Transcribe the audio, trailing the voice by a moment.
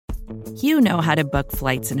You know how to book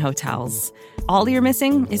flights and hotels. All you're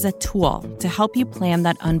missing is a tool to help you plan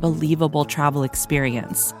that unbelievable travel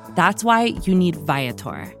experience. That's why you need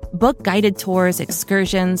Viator. Book guided tours,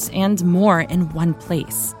 excursions, and more in one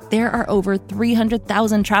place. There are over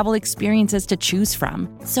 300,000 travel experiences to choose from,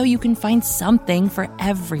 so you can find something for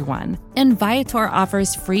everyone. And Viator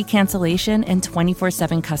offers free cancellation and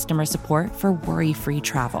 24/7 customer support for worry-free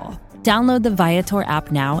travel. Download the Viator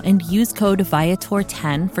app now and use code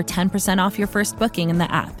Viator10 for 10% off your first booking in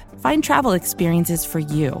the app. Find travel experiences for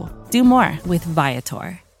you. Do more with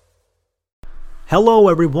Viator. Hello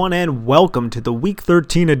everyone and welcome to the Week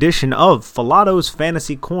 13 edition of Filado's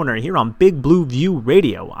Fantasy Corner here on Big Blue View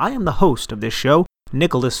Radio. I am the host of this show,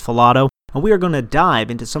 Nicholas Filado, and we are going to dive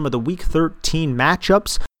into some of the Week 13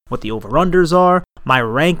 matchups, what the over-unders are, my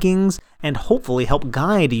rankings, and hopefully help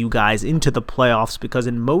guide you guys into the playoffs because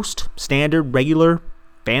in most standard regular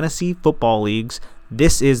fantasy football leagues,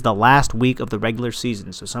 this is the last week of the regular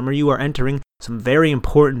season. So some of you are entering some very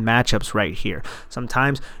important matchups right here.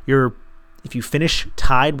 Sometimes if you finish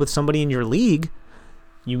tied with somebody in your league,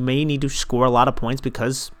 you may need to score a lot of points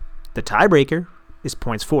because the tiebreaker is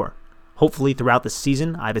points for. Hopefully throughout the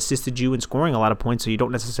season, I've assisted you in scoring a lot of points, so you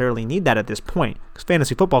don't necessarily need that at this point. Because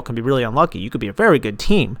fantasy football can be really unlucky. You could be a very good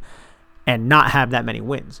team and not have that many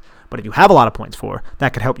wins. But if you have a lot of points for,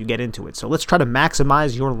 that could help you get into it. So let's try to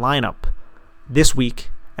maximize your lineup this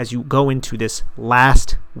week as you go into this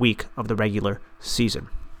last week of the regular season.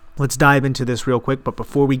 Let's dive into this real quick, but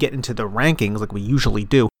before we get into the rankings like we usually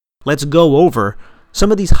do, let's go over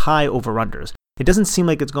some of these high over-unders. It doesn't seem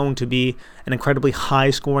like it's going to be an incredibly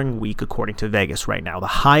high-scoring week according to Vegas right now. The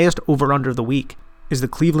highest over-under of the week is the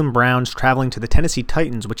Cleveland Browns traveling to the Tennessee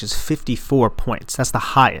Titans, which is 54 points. That's the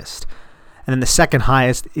highest. And then the second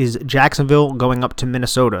highest is Jacksonville going up to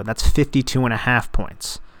Minnesota. That's 52.5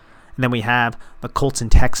 points. And then we have the Colts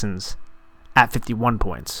and Texans at 51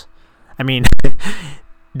 points. I mean,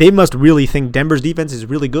 they must really think Denver's defense is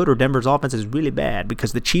really good or Denver's offense is really bad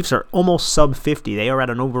because the Chiefs are almost sub 50. They are at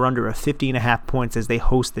an over-under of 50.5 points as they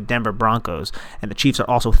host the Denver Broncos. And the Chiefs are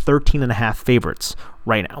also 13.5 favorites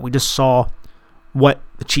right now. We just saw what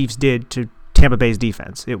the Chiefs did to Tampa Bay's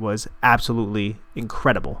defense. It was absolutely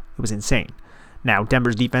incredible. It was insane. Now,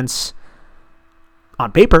 Denver's defense,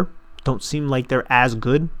 on paper, don't seem like they're as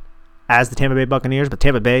good as the Tampa Bay Buccaneers, but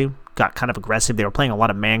Tampa Bay got kind of aggressive. They were playing a lot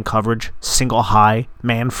of man coverage, single high,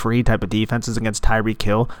 man-free type of defenses against Tyreek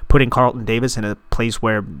Hill, putting Carlton Davis in a place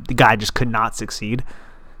where the guy just could not succeed.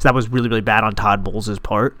 So that was really, really bad on Todd Bowles'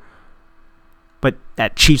 part. But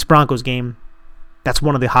that Chiefs-Broncos game, that's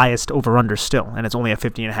one of the highest over-unders still, and it's only at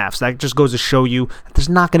 50.5. So that just goes to show you that there's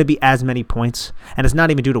not going to be as many points, and it's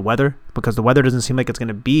not even due to weather, because the weather doesn't seem like it's going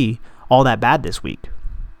to be all that bad this week.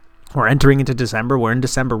 We're entering into December. We're in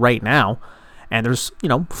December right now. And there's,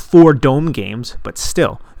 4 dome games, but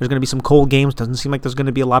still, there's going to be some cold games. Doesn't seem like there's going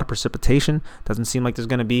to be a lot of precipitation. Doesn't seem like there's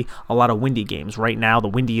going to be a lot of windy games. Right now, the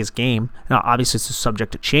windiest game, now obviously it's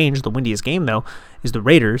subject to change. The windiest game, though, is the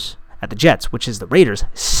Raiders at the Jets, which is the Raiders'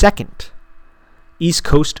 second East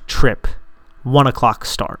Coast trip, 1 o'clock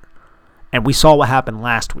start. And we saw what happened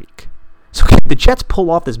last week. So if the Jets pull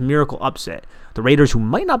off this miracle upset, the Raiders, who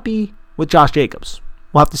might not be with Josh Jacobs,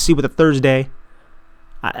 we'll have to see what the Thursday.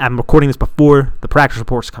 I'm recording this before the practice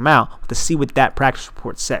reports come out. We'll have to see what that practice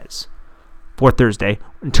report says for Thursday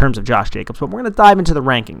in terms of Josh Jacobs. But we're going to dive into the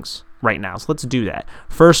rankings right now. So let's do that.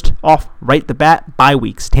 First off, right the bat, bye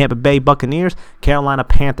weeks. Tampa Bay Buccaneers, Carolina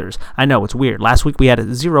Panthers. I know, it's weird. Last week we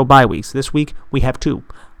had 0 bye weeks. This week we have 2.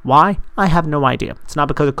 Why? I have no idea. It's not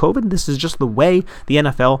because of COVID. This is just the way the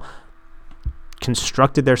NFL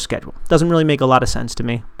constructed their schedule. Doesn't really make a lot of sense to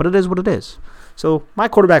me, but it is what it is. So my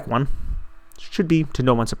quarterback one should be to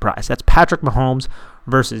no one's surprise. That's Patrick Mahomes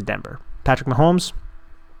versus Denver. Patrick Mahomes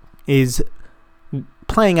is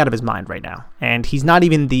playing out of his mind right now, and he's not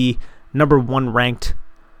even the number 1 ranked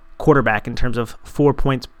quarterback in terms of 4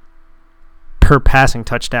 points per passing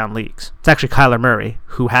touchdown leagues. It's actually Kyler Murray,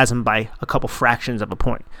 who has him by a couple fractions of a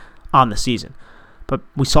point on the season. But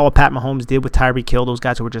we saw what Pat Mahomes did with Tyreek Hill. Those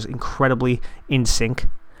guys were just incredibly in sync.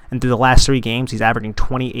 And through the last 3 games, he's averaging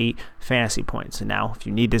 28 fantasy points. And now, if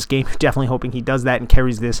you need this game, you're definitely hoping he does that and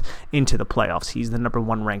carries this into the playoffs. He's the number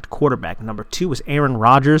 1 ranked quarterback. Number 2 is Aaron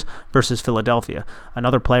Rodgers versus Philadelphia.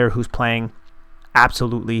 Another player who's playing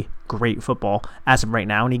absolutely great football as of right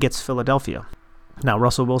now, and he gets Philadelphia. Now,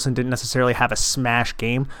 Russell Wilson didn't necessarily have a smash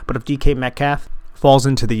game, but if DK Metcalf falls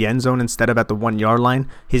into the end zone instead of at the 1-yard line,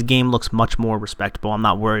 his game looks much more respectable. I'm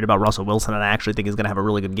not worried about Russell Wilson, and I actually think he's going to have a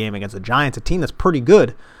really good game against the Giants, a team that's pretty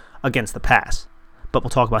good against the pass. But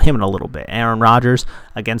we'll talk about him in a little bit. Aaron Rodgers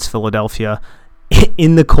against Philadelphia.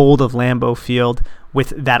 in the cold of Lambeau Field with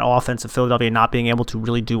that offense of Philadelphia not being able to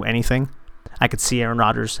really do anything, I could see Aaron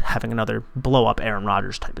Rodgers having another blow-up Aaron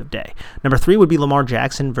Rodgers type of day. Number 3 would be Lamar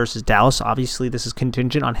Jackson versus Dallas. Obviously, this is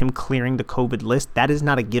contingent on him clearing the COVID list. That is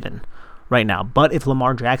not a given right now. But if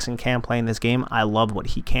Lamar Jackson can play in this game, I love what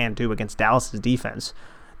he can do against Dallas's defense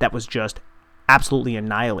that was just absolutely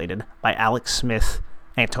annihilated by Alex Smith,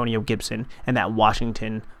 Antonio Gibson, and that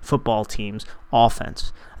Washington football team's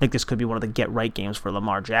offense. I think this could be one of the get-right games for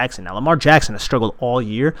Lamar Jackson. Now, Lamar Jackson has struggled all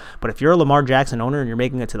year, but if you're a Lamar Jackson owner and you're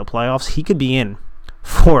making it to the playoffs, he could be in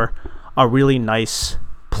for a really nice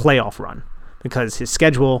playoff run because his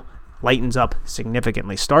schedule lightens up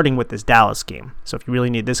significantly, starting with this Dallas game. So if you really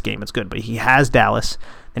need this game, it's good. But he has Dallas,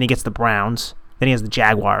 then he gets the Browns, then he has the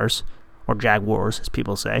Jaguars, or Jaguars, as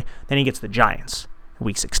people say, then he gets the Giants in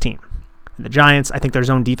Week 16. And the Giants, I think their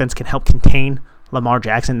zone defense can help contain Lamar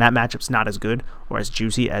Jackson. That matchup's not as good or as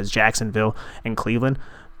juicy as Jacksonville and Cleveland,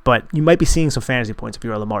 but you might be seeing some fantasy points if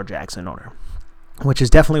you're a Lamar Jackson owner, which is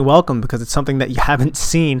definitely welcome because it's something that you haven't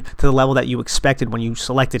seen to the level that you expected when you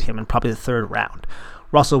selected him in probably the 3rd round.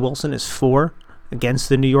 Russell Wilson is 4 against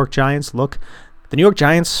the New York Giants. Look, the New York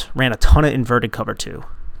Giants ran a ton of inverted cover 2.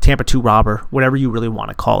 Tampa 2 robber, whatever you really want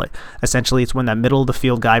to call it. Essentially, it's when that middle of the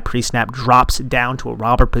field guy pre-snap drops down to a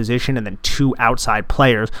robber position and then 2 outside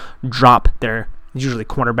players drop their, usually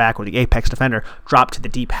cornerback or the apex defender, drop to the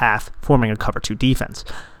deep half, forming a cover 2 defense.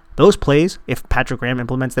 Those plays, if Patrick Graham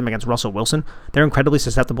implements them against Russell Wilson, they're incredibly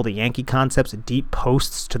susceptible to Yankee concepts, deep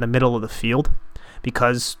posts to the middle of the field,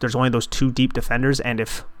 because there's only those 2 deep defenders, and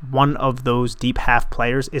if one of those deep half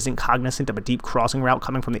players isn't cognizant of a deep crossing route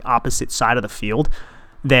coming from the opposite side of the field,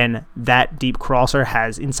 then that deep crosser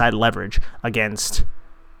has inside leverage against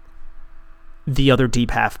the other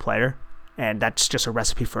deep half player. And that's just a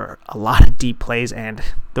recipe for a lot of deep plays. And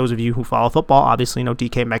those of you who follow football obviously know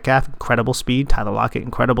DK Metcalf, incredible speed. Tyler Lockett,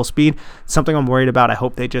 incredible speed. Something I'm worried about. I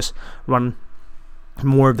hope they just run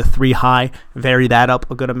more of the 3 high, vary that up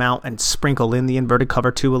a good amount, and sprinkle in the inverted cover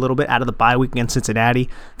 2 a little bit out of the bye week against Cincinnati.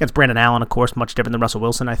 Against Brandon Allen, of course, much different than Russell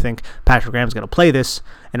Wilson. I think Patrick Graham's going to play this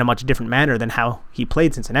in a much different manner than how he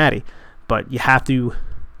played Cincinnati. But you have to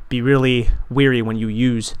be really weary when you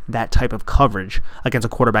use that type of coverage against a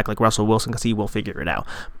quarterback like Russell Wilson because he will figure it out.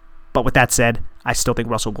 But with that said, I still think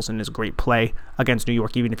Russell Wilson is a great play against New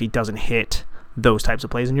York, even if he doesn't hit those types of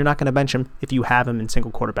plays. And you're not going to bench him if you have him in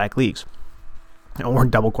single quarterback leagues. Or in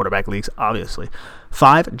double quarterback leagues, obviously.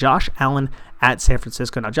 5, Josh Allen at San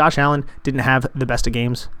Francisco. Now, Josh Allen didn't have the best of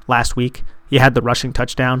games last week. He had the rushing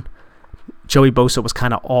touchdown. Joey Bosa was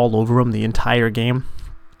kind of all over him the entire game.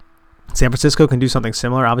 San Francisco can do something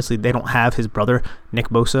similar. Obviously, they don't have his brother, Nick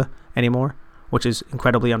Bosa, anymore, which is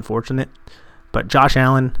incredibly unfortunate. But Josh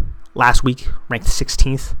Allen, last week, ranked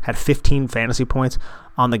 16th, had 15 fantasy points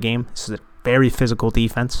on the game. This is a very physical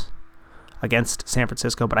defense against San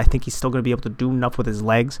Francisco, but I think he's still going to be able to do enough with his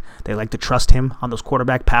legs. They like to trust him on those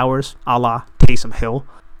quarterback powers, a la Taysom Hill,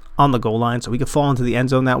 on the goal line, so he could fall into the end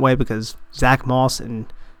zone that way because Zach Moss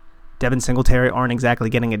and Devin Singletary aren't exactly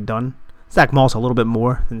getting it done. Zach Moss a little bit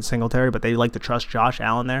more than Singletary, but they like to trust Josh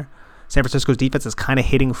Allen there. San Francisco's defense is kind of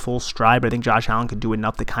hitting full stride, but I think Josh Allen could do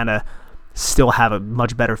enough to kind of still have a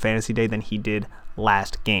much better fantasy day than he did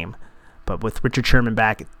last game. But with Richard Sherman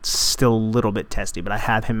back, it's still a little bit testy. But I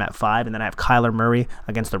have him at 5, and then I have Kyler Murray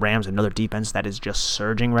against the Rams, another defense that is just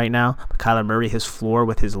surging right now. But Kyler Murray, his floor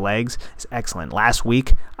with his legs is excellent. Last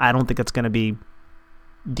week, I don't think it's going to be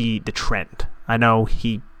the trend. I know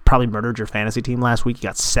he probably murdered your fantasy team last week. He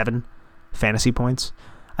got 7 fantasy points.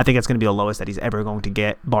 I think that's going to be the lowest that he's ever going to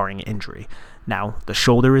get, barring injury. Now, the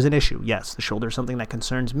shoulder is an issue. Yes, the shoulder is something that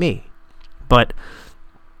concerns me. But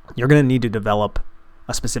you're going to need to develop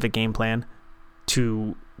a specific game plan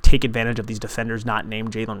to take advantage of these defenders not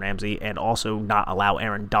named Jalen Ramsey and also not allow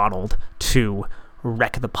Aaron Donald to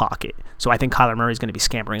wreck the pocket. So I think Kyler Murray is going to be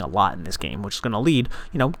scampering a lot in this game, which is going to lead,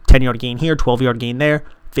 10-yard gain here, 12-yard gain there,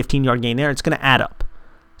 15-yard gain there. It's going to add up.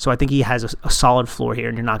 So I think he has a solid floor here,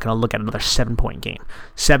 and you're not going to look at another 7-point game.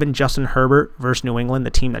 7, Justin Herbert versus New England, the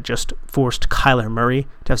team that just forced Kyler Murray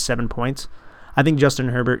to have 7 points. I think Justin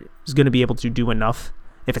Herbert is going to be able to do enough,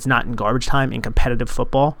 if it's not in garbage time, in competitive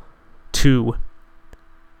football, to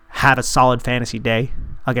have a solid fantasy day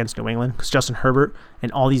against New England. Because Justin Herbert,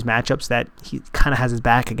 in all these matchups that he kind of has his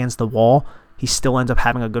back against the wall, he still ends up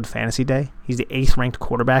having a good fantasy day. He's the 8th ranked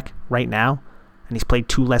quarterback right now, and he's played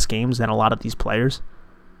 2 less games than a lot of these players.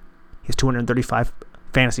 He has 235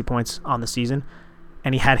 fantasy points on the season,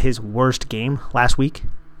 and he had his worst game last week,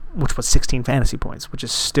 which was 16 fantasy points, which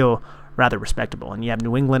is still rather respectable. And you have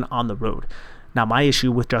New England on the road. Now, my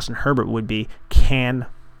issue with Justin Herbert would be, can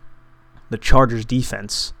the Chargers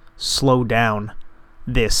defense slow down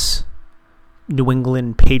this New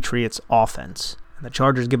England Patriots offense. And the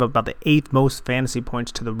Chargers give up about the 8th most fantasy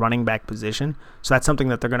points to the running back position. So that's something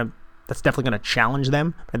that that's definitely going to challenge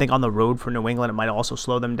them. I think on the road for New England, it might also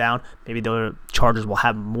slow them down. Maybe the Chargers will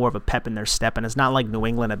have more of a pep in their step. And it's not like New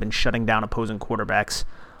England have been shutting down opposing quarterbacks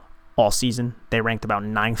all season. They ranked about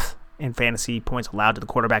 9th in fantasy points allowed to the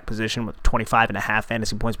quarterback position with 25.5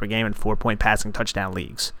 fantasy points per game and 4-point passing touchdown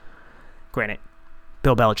leagues. Granted,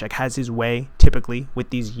 Bill Belichick has his way typically with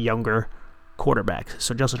these younger quarterbacks.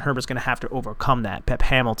 So Justin Herbert's going to have to overcome that. Pep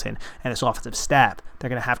Hamilton and his offensive staff, they're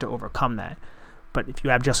going to have to overcome that. But if you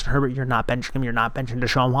have Justin Herbert, you're not benching him. You're not benching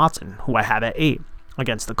Deshaun Watson, who I have at 8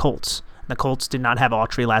 against the Colts. The Colts did not have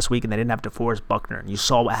Autry last week, and they didn't have DeForest Buckner. And you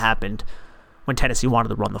saw what happened when Tennessee wanted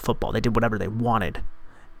to run the football. They did whatever they wanted.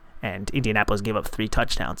 And Indianapolis gave up 3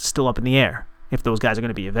 touchdowns. It's still up in the air if those guys are going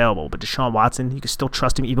to be available. But Deshaun Watson, you can still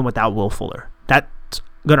trust him even without Will Fuller. That's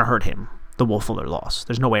going to hurt him, the Will Fuller loss.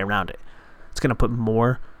 There's no way around it. It's going to put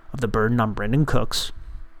more of the burden on Brandon Cooks.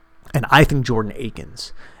 And I think Jordan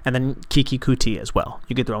Akins. And then Kiki Kuti as well.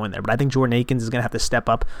 You could throw in there. But I think Jordan Akins is going to have to step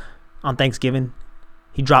up on Thanksgiving.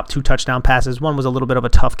 He dropped 2 touchdown passes. One was a little bit of a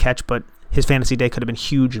tough catch, but his fantasy day could have been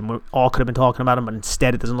huge, and we all could have been talking about him. But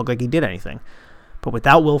instead, it doesn't look like he did anything. But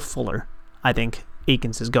without Will Fuller, I think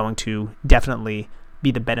Akins is going to definitely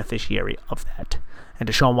be the beneficiary of that. And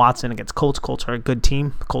Deshaun Watson against Colts. Colts are a good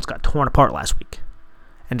team. The Colts got torn apart last week.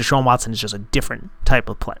 And Deshaun Watson is just a different type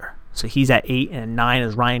of player. So he's at 8, and at 9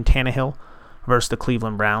 is Ryan Tannehill versus the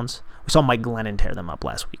Cleveland Browns. We saw Mike Glennon tear them up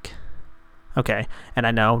last week. Okay, and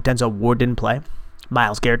I know Denzel Ward didn't play.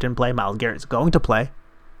 Myles Garrett didn't play. Myles Garrett is going to play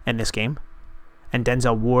in this game. And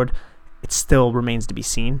Denzel Ward, it still remains to be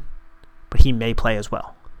seen, but he may play as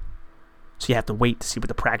well. So you have to wait to see what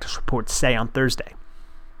the practice reports say on Thursday.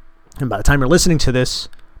 And by the time you're listening to this,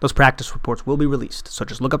 those practice reports will be released. So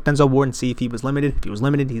just look up Denzel Ward and see if he was limited. If he was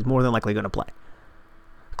limited, he's more than likely going to play.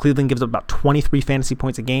 Cleveland gives up about 23 fantasy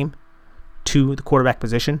points a game to the quarterback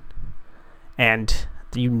position. And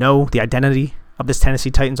you know the identity of this Tennessee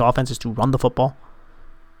Titans offense is to run the football.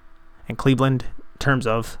 And Cleveland, in terms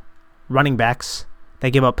of running backs, they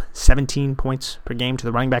give up 17 points per game to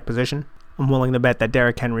the running back position. I'm willing to bet that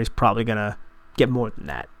Derrick Henry is probably going to get more than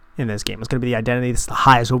that in this game. It's going to be the identity. It's the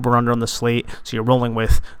highest over-under on the slate, so you're rolling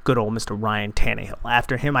with good old Mr. Ryan Tannehill.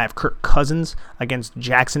 After him, I have Kirk Cousins against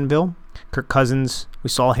Jacksonville. Kirk Cousins, we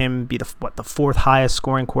saw him be the 4th highest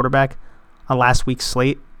scoring quarterback on last week's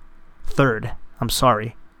slate. 3rd,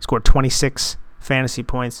 scored 26 fantasy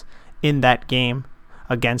points in that game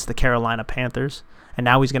against the Carolina Panthers, and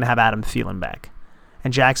now he's going to have Adam Thielen back.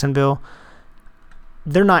 And Jacksonville,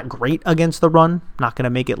 they're not great against the run, not going to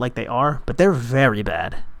make it like they are, but they're very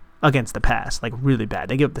bad against the pass, like really bad.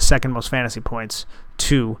 They give up the 2nd most fantasy points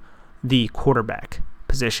to the quarterback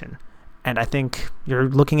position. And I think you're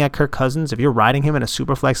looking at Kirk Cousins, if you're riding him in a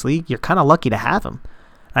Superflex league, you're kind of lucky to have him.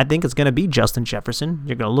 I think it's going to be Justin Jefferson.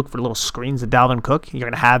 You're going to look for little screens to Dalvin Cook. You're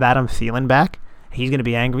going to have Adam Thielen back. He's going to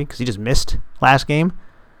be angry because he just missed last game.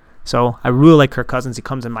 So I really like Kirk Cousins. He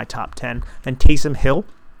comes in my top 10. Then Taysom Hill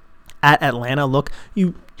at Atlanta. Look,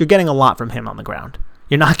 you're getting a lot from him on the ground.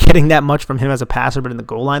 You're not getting that much from him as a passer, but in the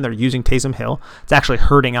goal line, they're using Taysom Hill. It's actually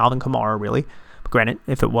hurting Alvin Kamara, really. But granted,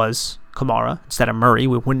 if it was Kamara instead of Murray,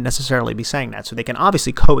 we wouldn't necessarily be saying that. So they can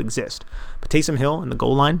obviously coexist. But Taysom Hill in the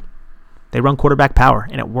goal line, they run quarterback power,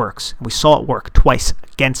 and it works. And we saw it work twice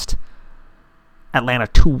against Atlanta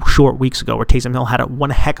 2 short weeks ago, where Taysom Hill had one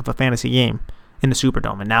heck of a fantasy game in the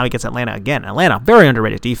Superdome, and now he gets Atlanta again. Atlanta, very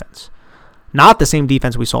underrated defense. Not the same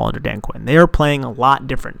defense we saw under Dan Quinn. They are playing a lot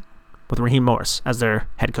different with Raheem Morris as their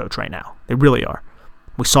head coach right now. They really are.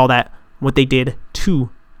 We saw that, what they did to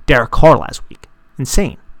Derek Carr last week.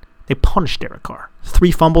 Insane. They punished Derek Carr.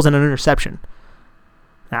 3 fumbles and an interception.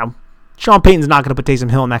 Now, Sean Payton's not going to put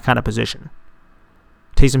Taysom Hill in that kind of position.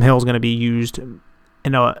 Taysom Hill is going to be used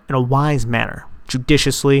in a wise manner,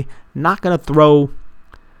 judiciously, not going to throw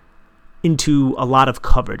into a lot of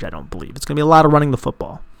coverage, I don't believe. It's going to be a lot of running the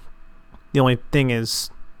football. The only thing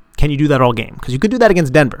is, can you do that all game? Because you could do that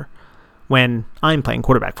against Denver when I'm playing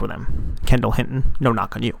quarterback for them. Kendall Hinton, no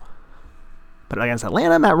knock on you. But against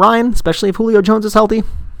Atlanta, Matt Ryan, especially if Julio Jones is healthy,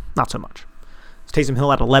 not so much. It's Taysom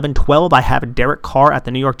Hill at 11-12. I have Derek Carr at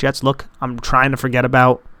the New York Jets. Look, I'm trying to forget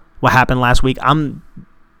about what happened last week.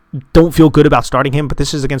 Don't feel good about starting him, but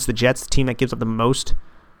this is against the Jets, the team that gives up the most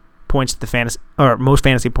points to the most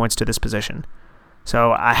fantasy points to this position.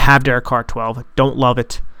 So I have Derek Carr at 12. Don't love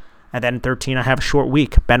it. And then 13, I have a short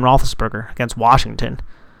week. Ben Roethlisberger against Washington.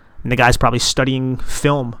 And the guy's probably studying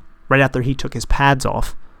film right after he took his pads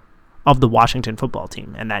off of the Washington football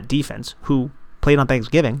team and that defense, who played on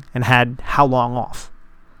Thanksgiving and had how long off?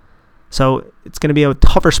 So it's going to be a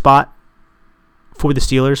tougher spot for the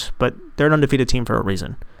Steelers, but they're an undefeated team for a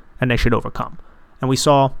reason, and they should overcome. And we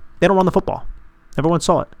saw they don't run the football. Everyone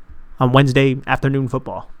saw it on Wednesday afternoon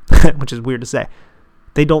football, which is weird to say.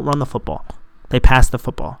 They don't run the football. They pass the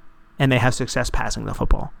football, and they have success passing the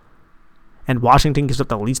football. And Washington gives up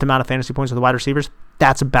the least amount of fantasy points to the wide receivers.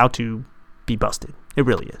 That's about to be busted. It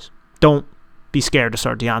really is. Don't be scared to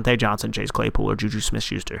start Deontay Johnson, Chase Claypool, or Juju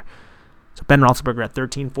Smith-Schuster. So Ben Roethlisberger at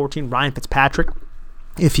 13-14. Ryan Fitzpatrick,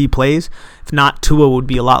 if he plays. If not, Tua would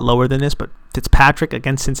be a lot lower than this, but Fitzpatrick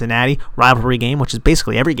against Cincinnati, rivalry game, which is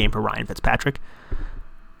basically every game for Ryan Fitzpatrick.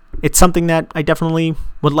 It's something that I definitely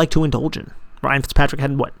would like to indulge in. Ryan Fitzpatrick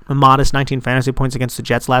had, a modest 19 fantasy points against the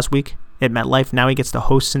Jets last week at MetLife. Now he gets to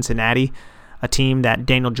host Cincinnati, a team that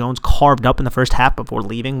Daniel Jones carved up in the first half before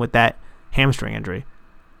leaving with that hamstring injury.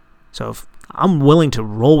 So I'm willing to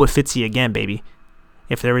roll with Fitzy again, baby,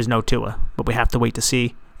 if there is no Tua. But we have to wait to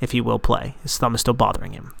see if he will play. His thumb is still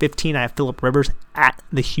bothering him. 15, I have Phillip Rivers at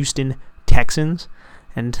the Houston Texans.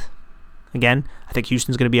 And again, I think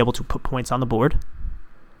Houston's going to be able to put points on the board.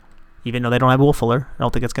 Even though they don't have Will Fuller, I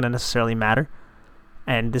don't think it's going to necessarily matter.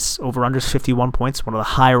 And this over-under is 51 points, one of the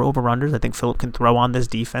higher over-unders. I think Phillip can throw on this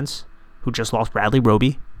defense, who just lost Bradley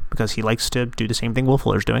Roby, because he likes to do the same thing Will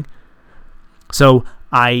Fuller's doing. So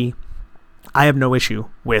I have no issue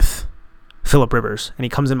with Phillip Rivers, and he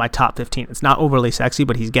comes in my top 15. It's not overly sexy,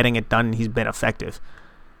 but he's getting it done, and he's been effective.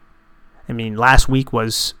 I mean, last week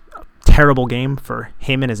was a terrible game for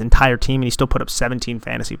him and his entire team, and he still put up 17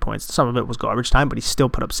 fantasy points. Some of it was garbage time, but he still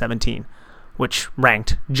put up 17, which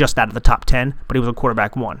ranked just out of the top 10, but he was a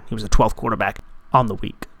quarterback 1. He was the 12th quarterback on the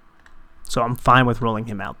week. So I'm fine with rolling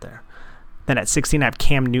him out there. Then at 16, I have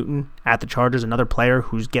Cam Newton at the Chargers, another player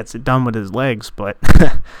who gets it done with his legs, but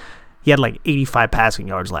he had like 85 passing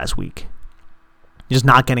yards last week. He's just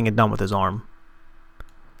not getting it done with his arm.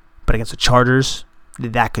 But against the Chargers,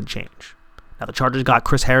 that could change. Now, the Chargers got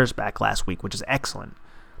Chris Harris back last week, which is excellent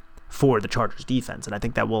for the Chargers defense, and I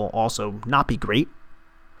think that will also not be great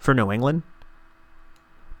for New England,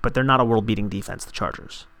 but they're not a world-beating defense, the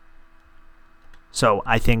Chargers. So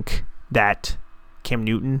I think that Cam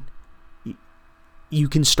Newton, you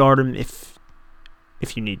can start him if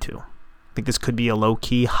you need to. I think this could be a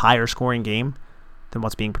low-key, higher-scoring game than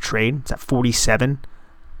what's being portrayed. It's at 47.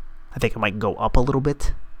 I think it might go up a little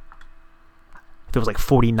bit. If it was like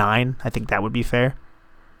 49, I think that would be fair,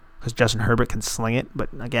 because Justin Herbert can sling it. But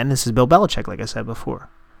again, this is Bill Belichick, like I said before.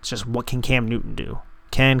 It's just, what can Cam Newton do?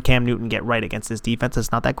 Can Cam Newton get right against this defense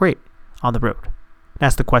that's not that great on the road?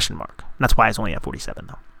 That's the question mark. And that's why it's only at 47,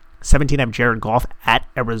 though. 17, I have Jared Goff at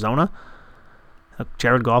Arizona.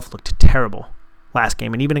 Jared Goff looked terrible last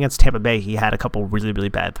game, and even against Tampa Bay, he had a couple really, really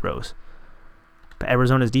bad throws. But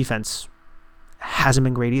Arizona's defense hasn't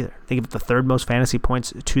been great either. They give up the third most fantasy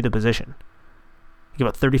points to the position. They give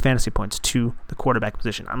up 30 fantasy points to the quarterback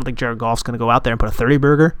position. I don't think Jared Goff's going to go out there and put a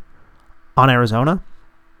 30-burger on Arizona,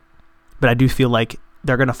 but I do feel like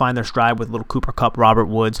they're going to find their stride with little Cooper Kupp, Robert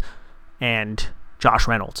Woods, and Josh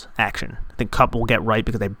Reynolds action. I think Kupp will get right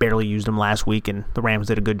because they barely used him last week, and the Rams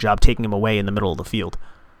did a good job taking him away in the middle of the field.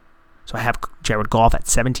 So I have Jared Goff at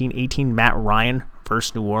 17-18, Matt Ryan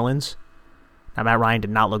versus New Orleans. Now, Matt Ryan did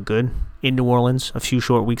not look good in New Orleans a few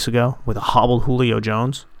short weeks ago with a hobbled Julio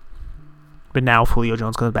Jones. But now if Julio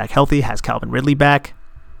Jones comes back healthy, has Calvin Ridley back,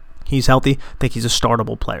 he's healthy, I think he's a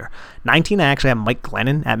startable player. 19, I actually have Mike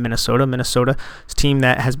Glennon at Minnesota. Minnesota's a team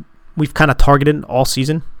that we've kind of targeted all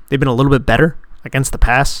season. They've been a little bit better against the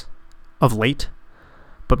pass of late.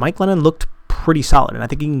 But Mike Glennon looked pretty solid, and I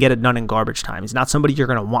think he can get it done in garbage time. He's not somebody you're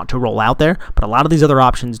going to want to roll out there, but a lot of these other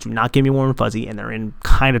options do not give me warm and fuzzy, and they're in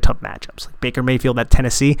kind of tough matchups. Like Baker Mayfield at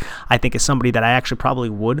Tennessee, I think is somebody that I actually probably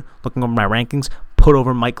would, looking over my rankings, put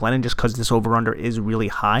over Mike Glennon just because this over-under is really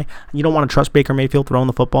high. You don't want to trust Baker Mayfield throwing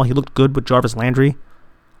the football. He looked good with Jarvis Landry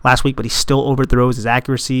last week, but he still overthrows. His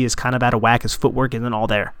accuracy is kind of out of whack. His footwork isn't all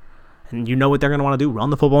there. And you know what they're going to want to do.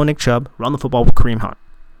 Run the football with Nick Chubb. Run the football with Kareem Hunt.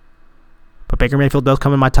 But Baker Mayfield does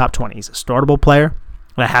come in my top 20. He's a startable player.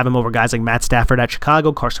 And I have him over guys like Matt Stafford at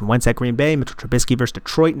Chicago, Carson Wentz at Green Bay, Mitchell Trubisky versus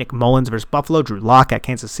Detroit, Nick Mullins versus Buffalo, Drew Lock at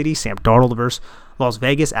Kansas City, Sam Darnold versus Las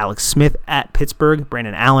Vegas, Alex Smith at Pittsburgh,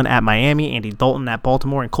 Brandon Allen at Miami, Andy Dalton at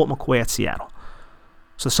Baltimore, and Colt McCoy at Seattle.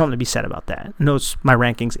 So there's something to be said about that. And those my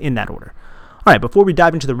rankings in that order. All right, before we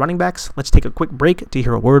dive into the running backs, let's take a quick break to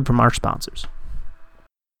hear a word from our sponsors.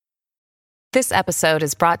 This episode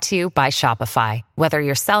is brought to you by Shopify. Whether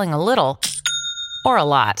you're selling a little or a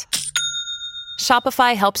lot,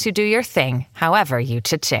 Shopify helps you do your thing, however you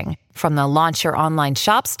cha-ching. From the launch your online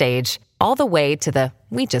shop stage, all the way to the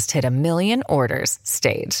we just hit 1 million orders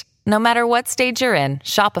stage. No matter what stage you're in,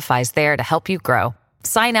 Shopify's there to help you grow.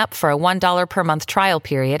 Sign up for a $1 per month trial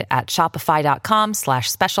period at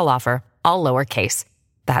shopify.com/special offer, all lowercase.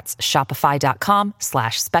 That's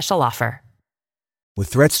shopify.com/special offer. With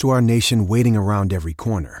threats to our nation waiting around every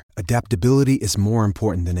corner, adaptability is more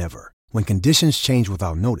important than ever. When conditions change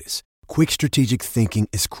without notice, quick strategic thinking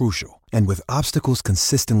is crucial. And with obstacles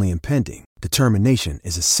consistently impending, determination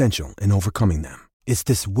is essential in overcoming them. It's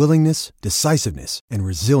this willingness, decisiveness, and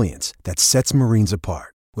resilience that sets Marines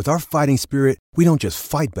apart. With our fighting spirit, we don't just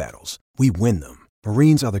fight battles, we win them.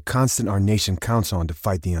 Marines are the constant our nation counts on to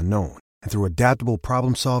fight the unknown. And through adaptable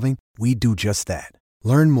problem solving, we do just that.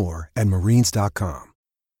 Learn more at Marines.com.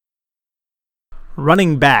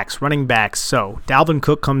 Running backs. So Dalvin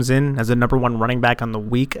Cook comes in as the number one running back on the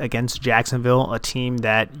week against Jacksonville, a team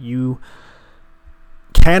that you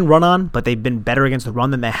can run on, but they've been better against the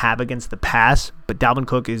run than they have against the pass. But Dalvin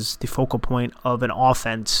Cook is the focal point of an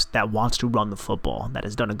offense that wants to run the football, that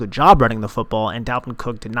has done a good job running the football, and Dalvin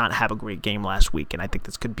Cook did not have a great game last week, and I think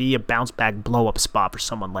this could be a bounce-back, blow-up spot for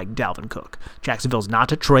someone like Dalvin Cook. Jacksonville's not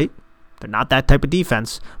Detroit. They're not that type of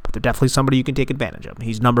defense, but they're definitely somebody you can take advantage of.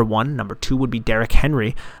 He's number one. Number two would be Derrick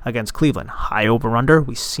Henry against Cleveland. High over-under.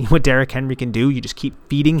 We see what Derrick Henry can do. You just keep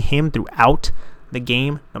feeding him throughout the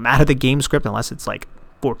game, no matter the game script, unless it's like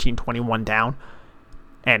 14-21 down,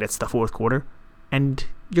 and it's the fourth quarter, and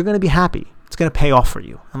you're going to be happy. It's going to pay off for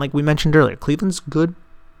you. And like we mentioned earlier, Cleveland's good,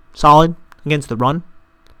 solid against the run.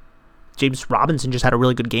 James Robinson just had a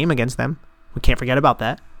really good game against them. We can't forget about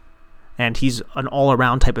that. And he's an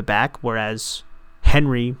all-around type of back, whereas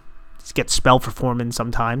Henry gets spell performance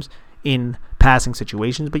sometimes in passing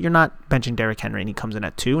situations, but you're not benching Derrick Henry, and he comes in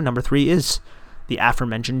at 2. Number 3 is the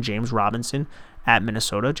aforementioned James Robinson at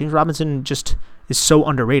Minnesota. James Robinson just is so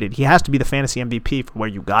underrated. He has to be the fantasy MVP for where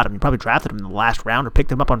you got him. You probably drafted him in the last round or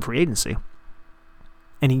picked him up on free agency.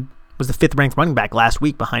 And he was the 5th-ranked running back last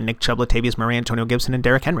week behind Nick Chubb, Latavius Murray, Antonio Gibson, and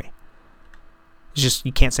Derrick Henry. It's just,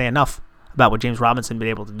 you can't say enough about what James Robinson been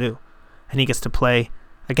able to do. And he gets to play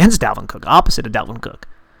against Dalvin Cook, opposite of Dalvin Cook.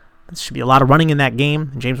 There should be a lot of running in that game.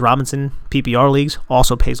 And James Robinson, PPR leagues,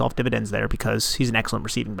 also pays off dividends there because he's an excellent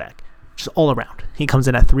receiving back. Just all around. He comes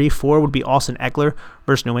in at 3. 4 would be Austin Eckler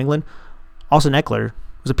versus New England. Austin Eckler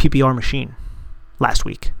was a PPR machine last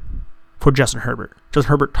week for Justin Herbert. Justin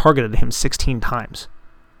Herbert targeted him 16 times.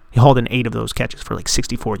 He hauled in 8 of those catches for like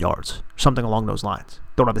 64 yards, something along those lines.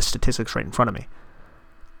 Don't have the statistics right in front of me.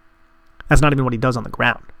 That's not even what he does on the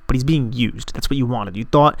ground, but he's being used. That's what you wanted. You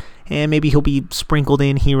thought, maybe he'll be sprinkled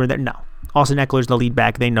in here or there. No. Austin Eckler's the lead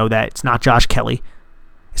back. They know that. It's not Josh Kelly.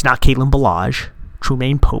 It's not Kalen Ballage.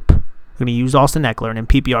 Trumaine Pope. They're going to use Austin Eckler, and in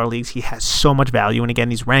PPR leagues, he has so much value. And again,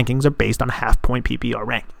 these rankings are based on half-point PPR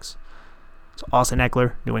rankings. So Austin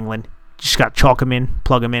Eckler, New England. Just got to chalk him in,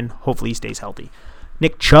 plug him in. Hopefully he stays healthy.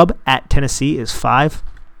 Nick Chubb at Tennessee is 5.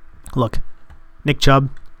 Look, Nick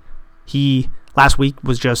Chubb, he last week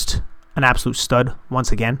was just an absolute stud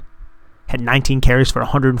once again. Had 19 carries for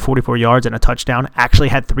 144 yards and a touchdown. Actually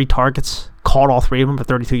had 3 targets. Caught all 3 of them for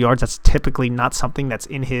 32 yards. That's typically not something that's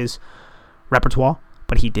in his repertoire,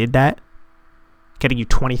 but he did that, getting you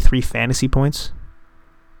 23 fantasy points.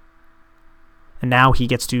 And now he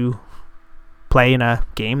gets to play in a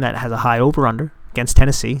game that has a high over-under against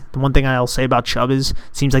Tennessee. The one thing I'll say about Chubb is it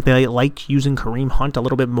seems like they like using Kareem Hunt a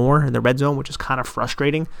little bit more in the red zone, which is kind of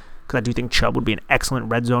frustrating because I do think Chubb would be an excellent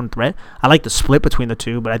red zone threat. I like the split between the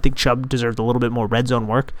two, but I think Chubb deserves a little bit more red zone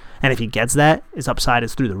work. And if he gets that, his upside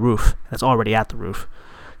is through the roof. It's already at the roof.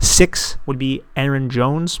 6 would be Aaron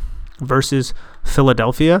Jones versus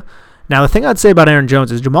Philadelphia. Now, the thing I'd say about Aaron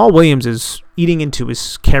Jones is Jamal Williams is eating into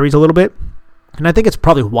his carries a little bit. And I think it's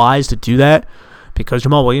probably wise to do that because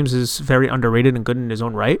Jamal Williams is very underrated and good in his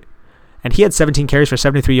own right. And he had 17 carries for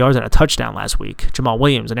 73 yards and a touchdown last week. Jamal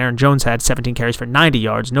Williams and Aaron Jones had 17 carries for 90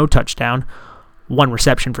 yards, no touchdown, 1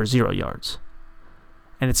 reception for 0 yards.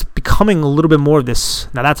 And it's becoming a little bit more of this.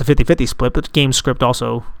 Now, that's a 50-50 split, but the game script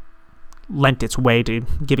also lent its way to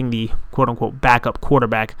giving the quote-unquote backup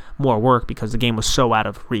quarterback more work because the game was so out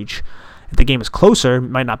of reach. If the game is closer, it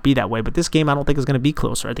might not be that way, but this game I don't think is going to be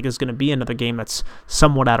closer. I think it's going to be another game that's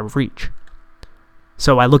somewhat out of reach.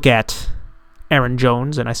 So I look at Aaron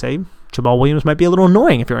Jones and I say Jamal Williams might be a little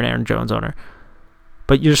annoying if you're an Aaron Jones owner.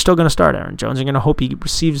 But you're still going to start Aaron Jones. You're going to hope he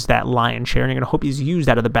receives that lion's share, and you're going to hope he's used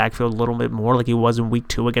out of the backfield a little bit more like he was in Week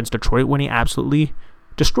 2 against Detroit when he absolutely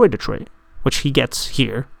destroyed Detroit, which he gets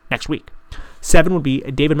here next week. 7 would be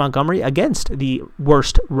David Montgomery against the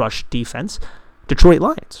worst rush defense, Detroit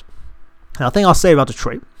Lions. Now, the thing I'll say about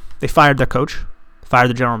Detroit, they fired their coach, fired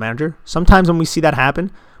the general manager. Sometimes when we see that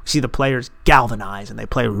happen, we see the players galvanize and they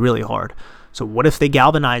play really hard. So what if they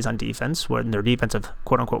galvanize on defense when their defensive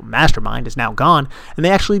quote-unquote mastermind is now gone and they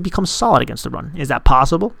actually become solid against the run? Is that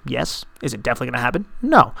possible? Yes. Is it definitely going to happen?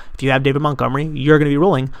 No. If you have David Montgomery, you're going to be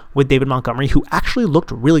rolling with David Montgomery, who actually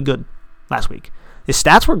looked really good last week. His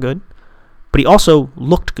stats were good, but he also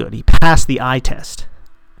looked good. He passed the eye test.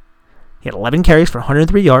 He had 11 carries for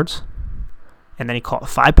 103 yards, and then he caught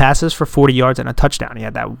 5 passes for 40 yards and a touchdown. He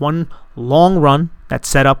had that one long run that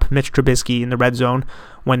set up Mitch Trubisky in the red zone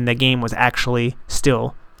when the game was actually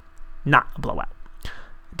still not a blowout.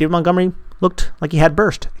 David Montgomery looked like he had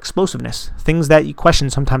burst, explosiveness, things that you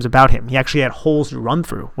question sometimes about him. He actually had holes to run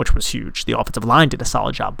through, which was huge. The offensive line did a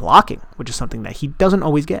solid job blocking, which is something that he doesn't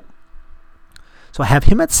always get. So I have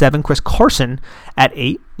him at 7, Chris Carson at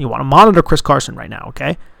 8. You want to monitor Chris Carson right now,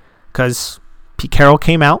 okay? Because Pete Carroll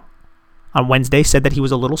came out on Wednesday, said that he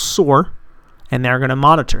was a little sore, and they're going to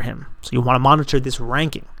monitor him. So you want to monitor this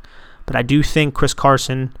ranking. But I do think Chris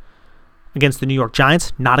Carson against the New York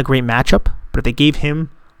Giants, not a great matchup, but if they gave him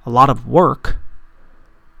a lot of work,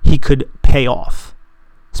 he could pay off,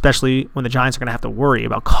 especially when the Giants are going to have to worry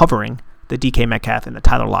about covering the DK Metcalf and the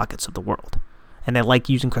Tyler Lockett's of the world. And they like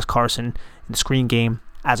using Chris Carson in the screen game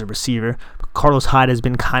as a receiver. But Carlos Hyde has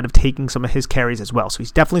been kind of taking some of his carries as well. So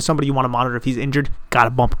he's definitely somebody you want to monitor. If he's injured, got to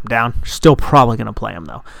bump him down. Still probably going to play him,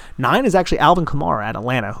 though. 9 is actually Alvin Kamara at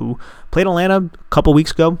Atlanta, who played Atlanta a couple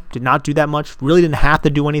weeks ago. Did not do that much. Really didn't have to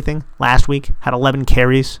do anything last week. Had 11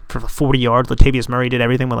 carries for 40 yards. Latavius Murray did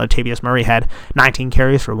everything, while Latavius Murray had 19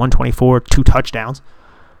 carries for 124, 2 touchdowns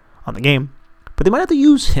on the game. But they might have to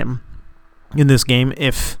use him in this game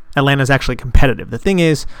if Atlanta's actually competitive. The thing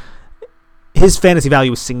is, his fantasy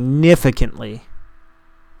value is significantly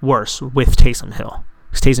worse with Taysom Hill,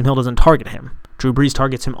 because Taysom Hill doesn't target him. Drew Brees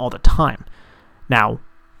targets him all the time. Now,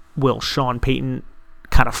 will Sean Payton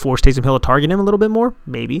kind of force Taysom Hill to target him a little bit more?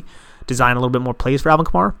 Maybe. Design a little bit more plays for Alvin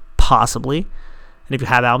Kamara? Possibly. And if you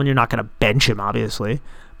have Alvin, you're not going to bench him, obviously.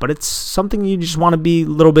 But it's something you just want to be a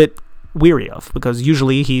little bit weary of, because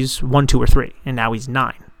usually he's 1, 2, or 3, and now he's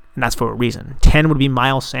 9. And that's for a reason. 10 would be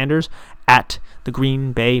Miles Sanders at the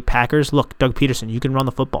Green Bay Packers. Look, Doug Peterson, you can run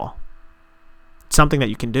the football. It's something that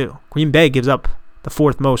you can do. Green Bay gives up the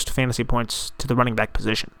 4th most fantasy points to the running back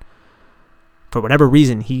position. For whatever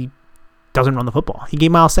reason, he doesn't run the football. He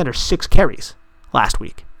gave Miles Sanders 6 carries last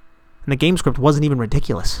week. And the game script wasn't even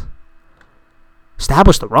ridiculous.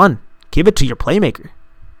 Establish the run. Give it to your playmaker.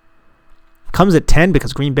 Comes at 10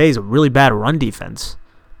 because Green Bay is a really bad run defense.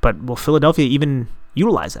 But will Philadelphia even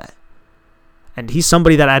utilize that? And he's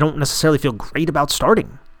somebody that I don't necessarily feel great about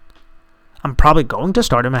starting. I'm probably going to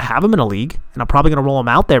start him and have him in a league, and I'm probably going to roll him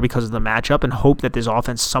out there because of the matchup and hope that this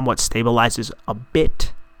offense somewhat stabilizes a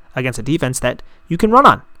bit against a defense that you can run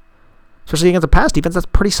on, especially against a pass defense that's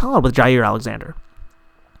pretty solid with Jair Alexander.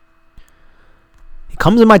 He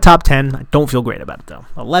comes in my top 10. I don't feel great about it, though.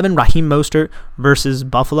 11, Raheem Mostert versus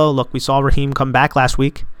Buffalo. Look, we saw Raheem come back last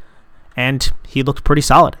week, and he looked pretty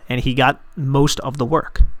solid, and he got most of the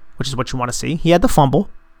work, which is what you want to see. He had the fumble,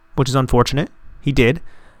 which is unfortunate. He did,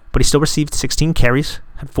 but he still received 16 carries,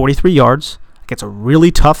 had 43 yards against a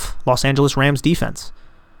really tough Los Angeles Rams defense.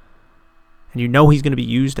 And you know he's going to be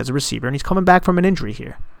used as a receiver, and he's coming back from an injury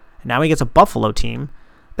here. And now he gets a Buffalo team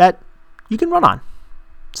that you can run on.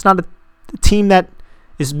 It's not a team that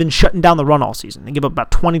has been shutting down the run all season. They give up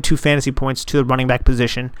about 22 fantasy points to the running back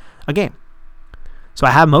position a game. So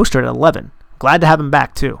I have Mostert at 11. Glad to have him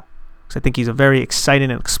back, too. I think he's a very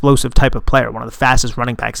exciting and explosive type of player, one of the fastest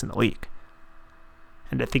running backs in the league.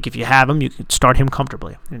 And I think if you have him, you can start him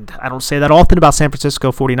comfortably. And I don't say that often about San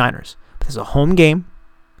Francisco 49ers. But there's a home game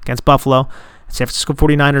against Buffalo. San Francisco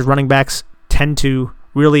 49ers running backs tend to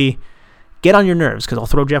really get on your nerves because I'll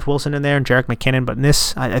throw Jeff Wilson in there and Jerick McKinnon. But in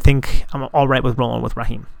this, I think I'm all right with rolling with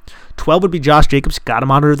Raheem. 12 would be Josh Jacobs. Got to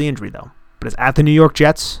monitor the injury, though. But it's at the New York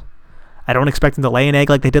Jets. I don't expect them to lay an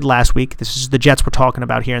egg like they did last week. This is the Jets we're talking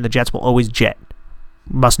about here, and the Jets will always jet.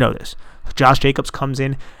 You must know this. Josh Jacobs comes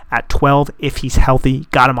in at 12 if he's healthy.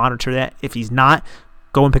 Got to monitor that. If he's not,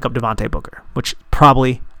 go and pick up Devontae Booker, which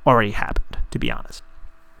probably already happened, to be honest.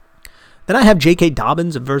 Then I have J.K.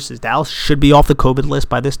 Dobbins versus Dallas. Should be off the COVID list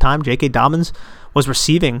by this time. J.K. Dobbins was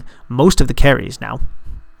receiving most of the carries. Now,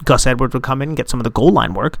 Gus Edwards would come in and get some of the goal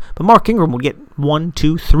line work, but Mark Ingram would get 1,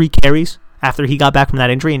 2, 3 carries after he got back from that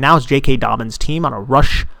injury, and now it's J.K. Dobbins' team on a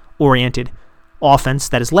rush-oriented offense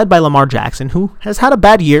that is led by Lamar Jackson, who has had a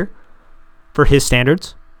bad year for his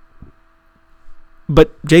standards.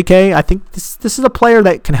 But J.K., I think this is a player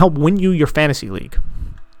that can help win you your fantasy league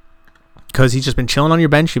because he's just been chilling on your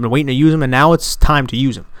bench. You've been waiting to use him, and now it's time to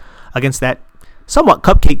use him against that somewhat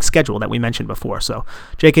cupcake schedule that we mentioned before. So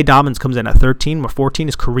J.K. Dobbins comes in at 13, where 14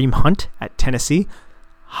 is Kareem Hunt at Tennessee.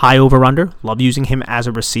 high over-under. Love using him as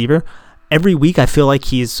a receiver. Every week I feel like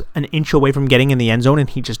he's an inch away from getting in the end zone, and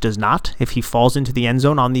he just does not. If he falls into the end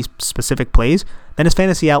zone on these specific plays, then his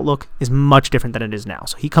fantasy outlook is much different than it is now.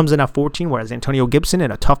 So he comes in at 14, whereas Antonio Gibson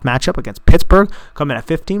in a tough matchup against Pittsburgh come in at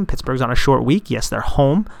 15. Pittsburgh's on a short week. Yes, they're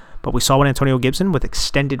home, but we saw what Antonio Gibson with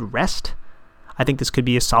extended rest. I think this could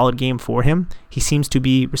be a solid game for him. He seems to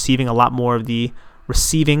be receiving a lot more of the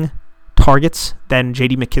receiving targets than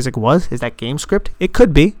J.D. McKissic was. Is that game script? It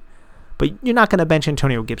could be, but you're not going to bench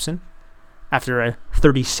Antonio Gibson after a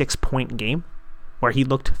 36-point game where he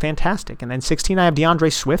looked fantastic. And then 16, I have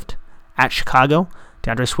DeAndre Swift at Chicago.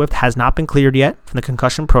 DeAndre Swift has not been cleared yet from the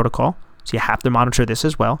concussion protocol, so you have to monitor this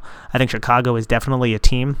as well. I think Chicago is definitely a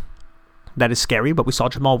team that is scary, but we saw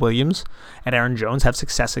Jamal Williams and Aaron Jones have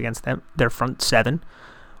success against them, their front seven,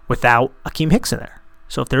 without Akeem Hicks in there.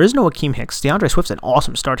 So if there is no Akeem Hicks, DeAndre Swift's an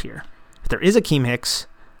awesome start here. If there is Akeem Hicks,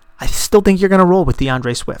 I still think you're going to roll with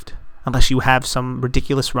DeAndre Swift, unless you have some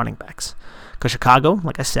ridiculous running backs. Because Chicago,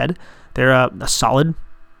 like I said, they're a solid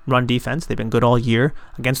run defense. They've been good all year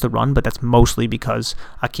against the run, but that's mostly because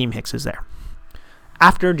Akeem Hicks is there.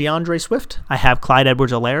 After DeAndre Swift, I have Clyde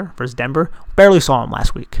Edwards-Helaire versus Denver. Barely saw him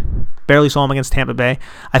last week. Barely saw him against Tampa Bay.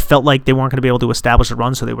 I felt like they weren't going to be able to establish a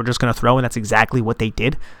run, so they were just going to throw, and that's exactly what they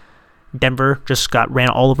did. Denver just got ran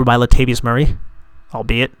all over by Latavius Murray,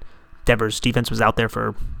 albeit Denver's defense was out there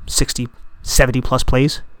for 60, 70-plus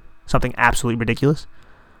plays. Something absolutely ridiculous.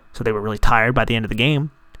 So they were really tired by the end of the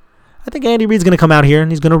game. I think Andy Reid's going to come out here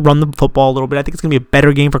and he's going to run the football a little bit. I think it's going to be a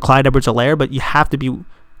better game for Clyde Edwards-Helaire, but you have to be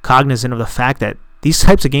cognizant of the fact that these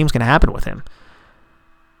types of games can happen with him.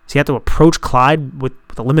 So you have to approach Clyde with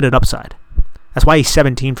a limited upside. That's why he's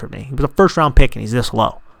 17 for me. He was a first-round pick and he's this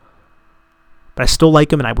low. But I still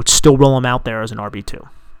like him and I would still roll him out there as an RB2.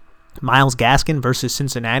 Myles Gaskin versus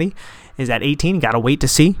Cincinnati is at 18. You got to wait to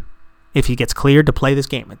see if he gets cleared to play this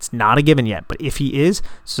game. It's not a given yet, but if he is,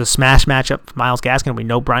 it's a smash matchup for Myles Gaskin. We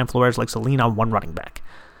know Brian Flores likes to lean on one running back.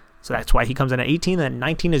 So that's why he comes in at 18. And then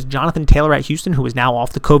 19 is Jonathan Taylor at Houston, who is now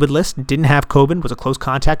off the COVID list. Didn't have COVID, was a close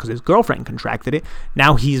contact because his girlfriend contracted it.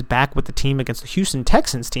 Now he's back with the team against the Houston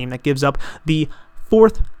Texans team that gives up the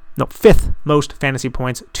fifth most fantasy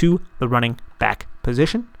points to the running back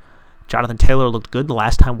position. Jonathan Taylor looked good the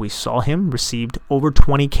last time we saw him, received over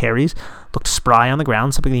 20 carries, looked spry on the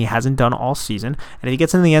ground, something he hasn't done all season. And if he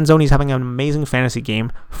gets in the end zone, he's having an amazing fantasy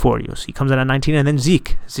game for you. So he comes in at 19, and then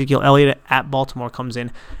Ezekiel Elliott at Baltimore comes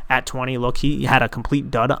in at 20. Look, he had a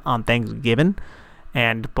complete dud on Thanksgiving,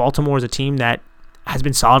 and Baltimore is a team that has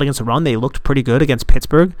been solid against the run. They looked pretty good against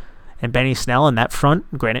Pittsburgh, and Benny Snell in that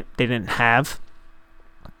front. Granted, they didn't have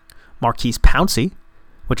Marquise Pouncey,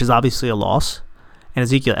 which is obviously a loss. And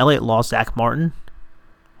Ezekiel Elliott lost Zach Martin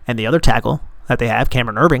and the other tackle that they have,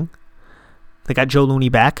 Cameron Irving. They got Joe Looney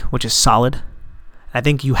back, which is solid. I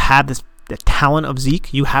think you have the talent of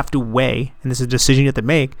Zeke. You have to weigh, and this is a decision you have to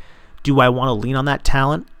make. Do I want to lean on that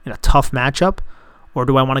talent in a tough matchup, or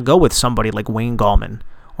do I want to go with somebody like Wayne Gallman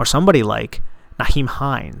or somebody like Nyheim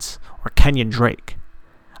Hines or Kenyon Drake?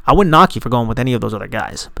 I wouldn't knock you for going with any of those other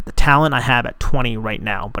guys, but the talent I have at 20 right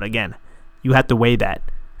now. But again, you have to weigh that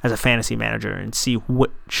as a fantasy manager and see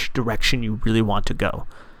which direction you really want to go.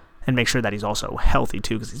 And make sure that he's also healthy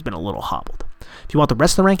too, because he's been a little hobbled. If you want the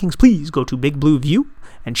rest of the rankings, please go to Big Blue View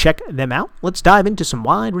and check them out. Let's dive into some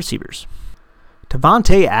wide receivers.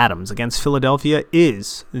 Davante Adams against Philadelphia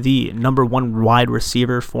is the number one wide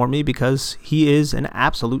receiver for me because he is an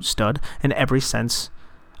absolute stud in every sense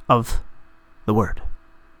of the word.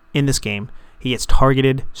 In this game, he gets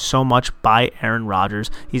targeted so much by Aaron Rodgers.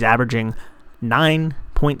 He's averaging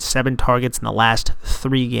 9.7 targets in the last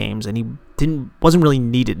 3 games, and he wasn't really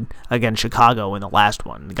needed against Chicago in the last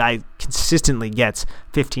one. The guy consistently gets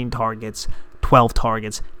 15 targets, 12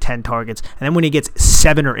 targets, 10 targets, and then when he gets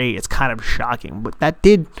 7 or 8, it's kind of shocking, but that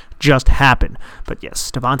did just happen. But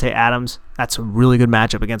yes, Davante Adams, that's a really good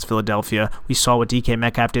matchup against Philadelphia. We saw what DK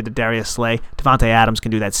Metcalf did to Darius Slay. Davante Adams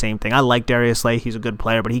can do that same thing. I like Darius Slay. He's a good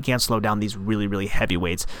player, but he can't slow down these really, really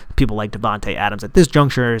heavyweights. People like Davante Adams at this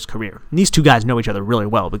juncture of his career. And these two guys know each other really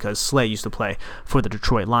well because Slay used to play for the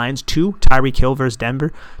Detroit Lions. 2, Tyreek Hill versus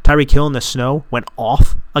Denver. Tyreek Hill in the snow went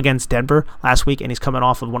off against Denver last week, and he's coming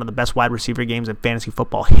off of one of the best wide receiver games in fantasy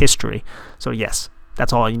football history. So yes,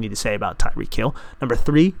 that's all you need to say about Tyreek Hill. Number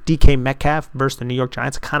 3, DK Metcalf versus the New York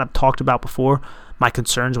Giants. I kind of talked about before my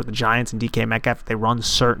concerns with the Giants and DK Metcalf. They run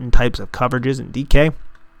certain types of coverages, and DK,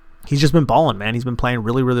 he's just been balling, man. He's been playing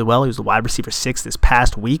really, really well. He was the wide receiver 6 this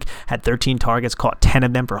past week, had 13 targets, caught 10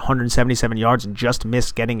 of them for 177 yards, and just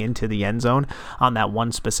missed getting into the end zone on that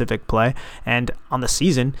one specific play. And on the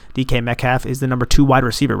season, DK Metcalf is the number 2 wide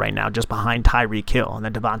receiver right now, just behind Tyreek Hill. And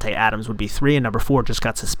then Devontae Adams would be 3, and number 4 just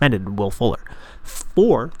got suspended, Will Fuller.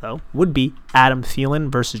 4, though, would be Adam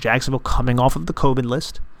Thielen versus Jacksonville, coming off of the COVID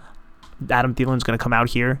list. Adam Thielen's going to come out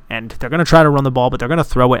here, and they're going to try to run the ball, but they're going to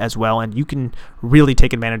throw it as well, and you can really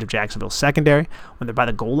take advantage of Jacksonville's secondary. When they're by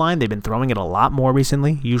the goal line, they've been throwing it a lot more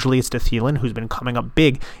recently. Usually it's to Thielen, who's been coming up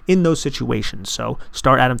big in those situations. So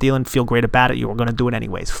start Adam Thielen, feel great about it. You were going to do it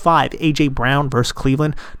anyways. 5, A.J. Brown versus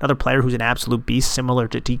Cleveland, another player who's an absolute beast, similar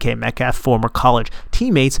to DK Metcalf, former college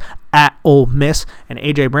teammates at Ole Miss. And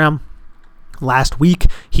A.J. Brown, last week,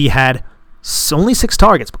 he had only 6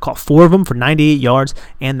 targets, but caught 4 of them for 98 yards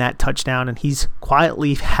and that touchdown. And he's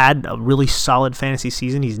quietly had a really solid fantasy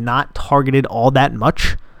season. He's not targeted all that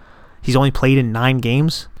much. He's only played in 9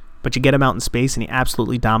 games, but you get him out in space and he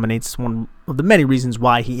absolutely dominates. It's one of the many reasons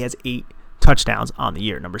why he has 8 touchdowns on the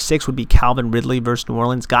year. Number 6 would be Calvin Ridley versus New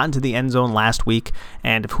Orleans. Got into the end zone last week,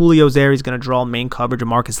 and if Julio's there, he's going to draw main coverage of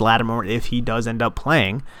Marcus Lattimore if he does end up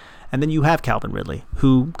playing. And then you have Calvin Ridley,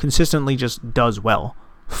 who consistently just does well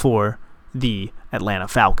for the Atlanta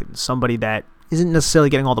Falcons. Somebody that isn't necessarily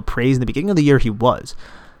getting all the praise in the beginning of the year. He was,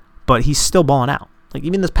 but he's still balling out. Like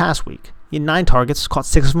even this past week, he had 9 targets, caught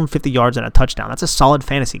 6 of them, 50 yards and a touchdown. That's a solid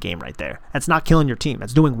fantasy game right there. That's not killing your team.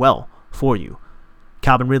 That's doing well for you.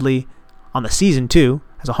 Calvin Ridley on the season too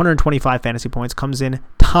has 125 fantasy points, comes in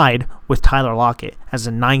tied with Tyler Lockett as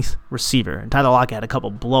the 9th receiver. And Tyler Lockett had a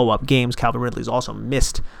couple blow-up games. Calvin Ridley's also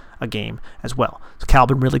missed a game as well. So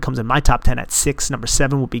Calvin Ridley comes in my top 10 at 6. Number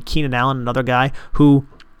 7 will be Keenan Allen, another guy who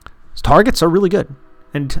his targets are really good.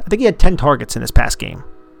 And I think he had 10 targets in this past game.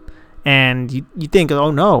 And you think,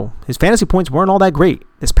 oh no, his fantasy points weren't all that great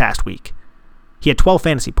this past week. He had 12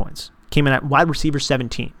 fantasy points. Came in at wide receiver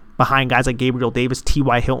 17, behind guys like Gabriel Davis,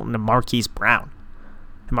 T.Y. Hilton, and Marquise Brown.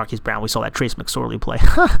 And Marquise Brown, we saw that Trace McSorley play.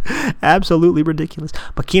 Absolutely ridiculous.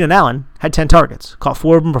 But Keenan Allen had 10 targets, caught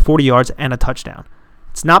 4 of them for 40 yards and a touchdown.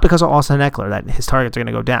 It's not because of Austin Eckler that his targets are going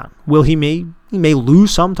to go down. He may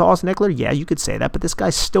lose some to Austin Eckler? Yeah, you could say that, but this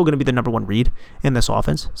guy's still going to be the number 1 read in this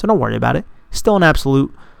offense, so don't worry about it. He's still an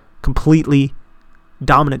absolute, completely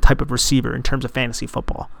dominant type of receiver in terms of fantasy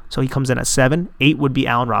football. So he comes in at 7. 8 would be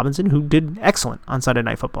Allen Robinson, who did excellent on Sunday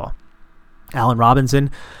Night Football. Allen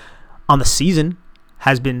Robinson on the season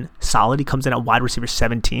has been solid. He comes in at wide receiver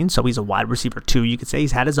 17, so he's a wide receiver 2. You could say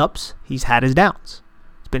he's had his ups, he's had his downs.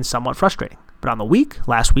 It's been somewhat frustrating. But on the week,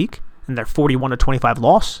 last week, in their 41-25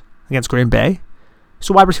 loss against Green Bay, he's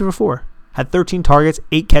a wide receiver 4. Had 13 targets,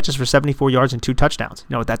 8 catches for 74 yards and 2 touchdowns.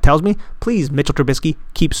 You know what that tells me? Please, Mitchell Trubisky,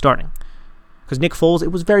 keep starting. Because Nick Foles,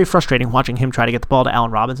 it was very frustrating watching him try to get the ball to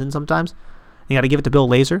Allen Robinson sometimes. You got to give it to Bill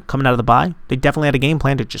Lazor coming out of the bye. They definitely had a game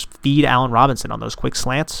plan to just feed Allen Robinson on those quick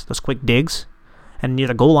slants, those quick digs, and near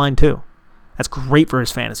the goal line too. That's great for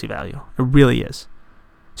his fantasy value. It really is.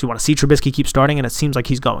 So you want to see Trubisky keep starting, and it seems like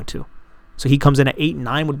he's going to. So he comes in at 8 and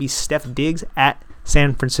 9 would be Steph Diggs at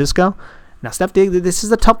San Francisco. Now, Steph Diggs, this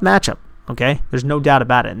is a tough matchup, okay? There's no doubt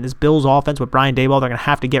about it. And this Bills offense with Brian Daboll, they're going to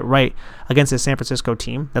have to get right against this San Francisco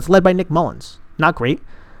team that's led by Nick Mullins. Not great,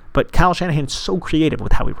 but Kyle Shanahan's so creative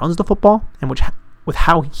with how he runs the football and with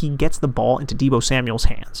how he gets the ball into Deebo Samuel's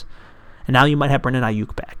hands. And now you might have Brandon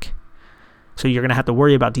Ayuk back. So you're going to have to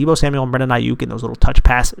worry about Deebo Samuel and Brandon Ayuk in those little touch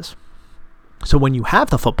passes. So when you have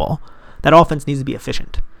the football, that offense needs to be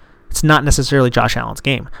efficient. It's not necessarily Josh Allen's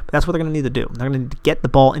game, but that's what they're going to need to do. They're going to need to get the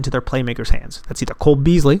ball into their playmakers' hands. That's either Cole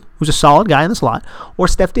Beasley, who's a solid guy in the slot, or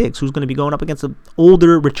Steph Diggs, who's going to be going up against an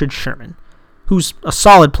older Richard Sherman, who's a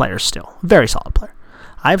solid player still, a very solid player.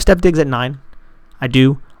 I have Steph Diggs at 9. I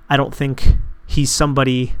do. I don't think he's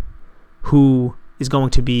somebody who is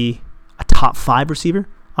going to be a top 5 receiver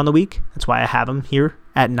on the week. That's why I have him here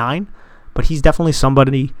at 9. But he's definitely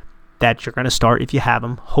somebody that you're going to start if you have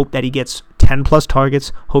him. Hope that he gets 10 plus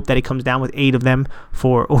targets. Hope that he comes down with 8 of them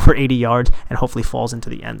for over 80 yards and hopefully falls into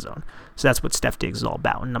the end zone. So that's what Steph Diggs is all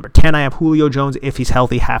about. And number 10, I have Julio Jones. If he's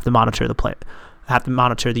healthy, have to monitor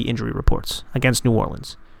the injury reports against New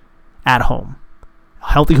Orleans at home. A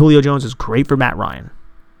healthy Julio Jones is great for Matt Ryan.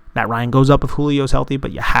 Matt Ryan goes up if Julio's healthy,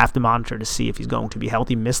 but you have to monitor to see if he's going to be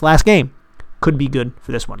healthy. Missed last game. Could be good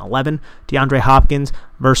for this one. 11, DeAndre Hopkins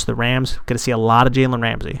versus the Rams. Going to see a lot of Jalen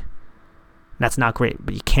Ramsey. That's not great,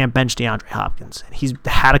 but you can't bench DeAndre Hopkins. He's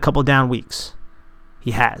had a couple down weeks.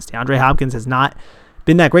 He has. DeAndre Hopkins has not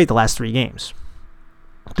been that great the last 3 games.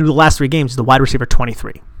 Through the last 3 games, he's the wide receiver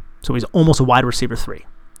 23. So he's almost a wide receiver 3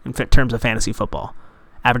 in terms of fantasy football.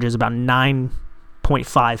 Averages about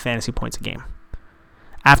 9.5 fantasy points a game.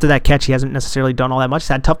 After that catch, he hasn't necessarily done all that much. He's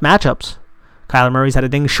had tough matchups. Kyler Murray's had a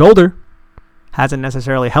dinged shoulder. Hasn't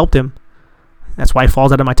necessarily helped him. That's why he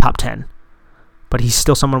falls out of my top 10. But he's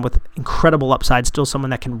still someone with incredible upside, still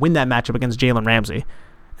someone that can win that matchup against Jalen Ramsey,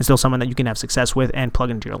 and still someone that you can have success with and plug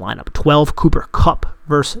into your lineup. 12, Cooper Kupp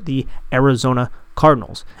versus the Arizona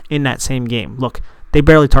Cardinals in that same game. Look, they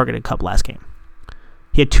barely targeted Kupp last game.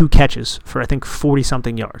 He had 2 catches for, I think,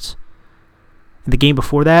 40-something yards. In the game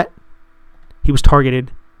before that, he was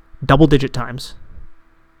targeted double-digit times,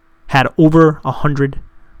 had over 100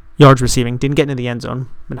 yards receiving, didn't get into the end zone.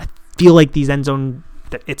 And I feel like these end zone,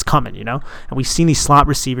 it's coming, you know? And we've seen these slot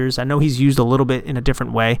receivers. I know he's used a little bit in a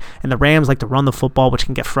different way, and the Rams like to run the football, which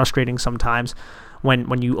can get frustrating sometimes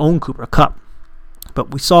when you own Cooper Kupp.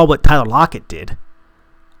 But we saw what Tyler Lockett did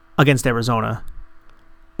against Arizona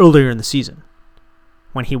earlier in the season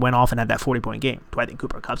when he went off and had that 40-point game. Do I think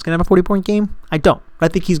Cooper Kupp's going to have a 40-point game? I don't. But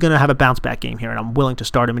I think he's going to have a bounce-back game here, and I'm willing to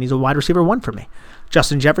start him, and he's a wide receiver 1 for me.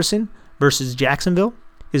 Justin Jefferson versus Jacksonville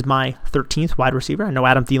is my 13th wide receiver. I know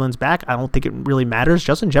Adam Thielen's back. I don't think it really matters.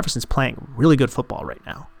 Justin Jefferson's playing really good football right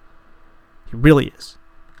now. He really is.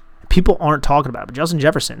 People aren't talking about it, but Justin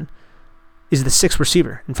Jefferson is the 6th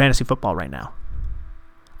receiver in fantasy football right now.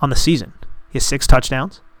 On the season, he has 6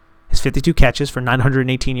 touchdowns, he has 52 catches for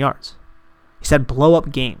 918 yards. He's had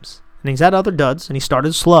blow-up games, and he's had other duds, and he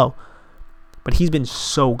started slow, but he's been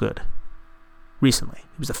so good recently.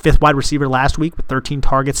 He was the 5th wide receiver last week with 13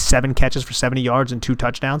 targets, 7 catches for 70 yards, and 2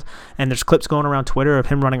 touchdowns, and there's clips going around Twitter of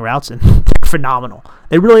him running routes, and they're phenomenal.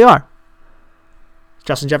 They really are.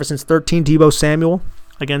 Justin Jefferson's 13, Deebo Samuel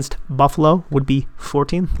against Buffalo would be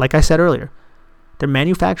 14. Like I said earlier, they're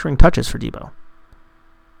manufacturing touches for Deebo.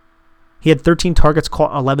 He had 13 targets,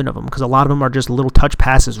 caught 11 of them, because a lot of them are just little touch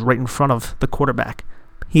passes right in front of the quarterback.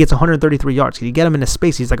 He gets 133 yards. You get him into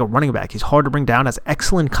space, he's like a running back. He's hard to bring down, has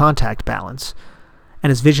excellent contact balance,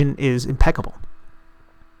 and his vision is impeccable.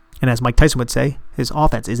 And as Mike Tyson would say, his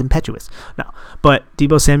offense is impetuous. No, but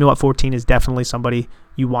Deebo Samuel at 14 is definitely somebody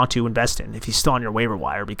you want to invest in if he's still on your waiver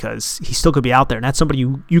wire, because he still could be out there, and that's somebody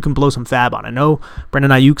you can blow some fab on. I know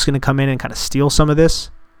Brandon Ayuk's going to come in and kind of steal some of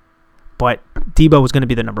this, but Deebo is going to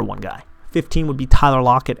be the number 1 guy. 15 would be Tyler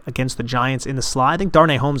Lockett against the Giants in the slot. I think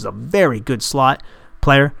Darnay Holmes is a very good slot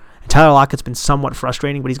player. And Tyler Lockett's been somewhat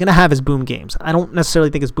frustrating, but he's going to have his boom games. I don't necessarily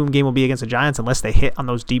think his boom game will be against the Giants unless they hit on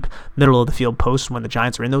those deep middle of the field posts when the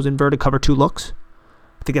Giants are in those inverted cover 2 looks.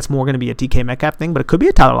 I think that's more going to be a DK Metcalf thing, but it could be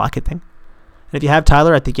a Tyler Lockett thing. And if you have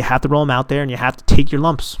Tyler, I think you have to roll him out there and you have to take your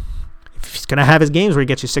lumps. If he's going to have his games where he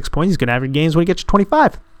gets you 6 points, he's going to have his games where he gets you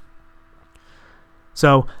 25.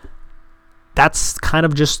 So that's kind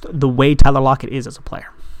of just the way Tyler Lockett is as a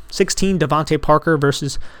player. 16, Devontae Parker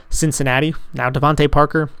versus Cincinnati. Now, Devontae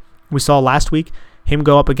Parker, we saw last week him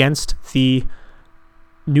go up against the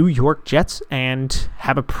New York Jets and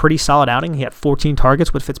have a pretty solid outing. He had 14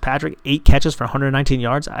 targets with Fitzpatrick, 8 catches for 119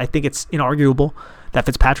 yards. I think it's inarguable that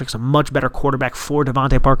Fitzpatrick's a much better quarterback for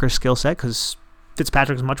Devontae Parker's skill set, because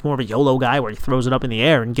Fitzpatrick is much more of a YOLO guy where he throws it up in the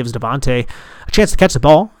air and gives Devontae a chance to catch the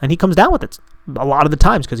ball, and he comes down with it a lot of the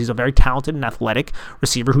times because he's a very talented and athletic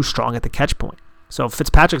receiver who's strong at the catch point. So if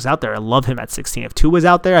Fitzpatrick's out there, I love him at 16. If Tua's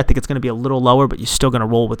out there, I think it's going to be a little lower, but you're still going to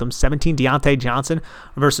roll with him. 17, Deontay Johnson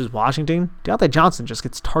versus Washington. Deontay Johnson just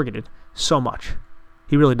gets targeted so much.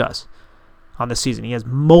 He really does on this season. He has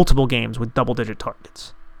multiple games with double-digit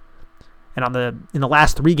targets. And in the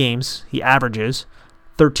last 3 games, he averages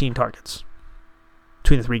 13 targets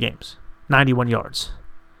between the 3 games, 91 yards.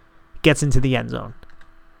 Gets into the end zone.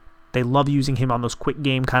 They love using him on those quick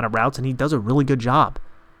game kind of routes, and he does a really good job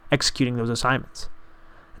executing those assignments.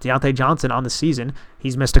 Deontay Johnson on the season,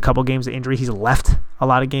 he's missed a couple games of injury. He's left a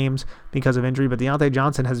lot of games because of injury, but Deontay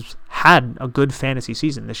Johnson has had a good fantasy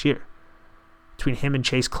season this year. Between him and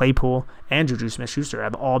Chase Claypool and Juju Smith-Schuster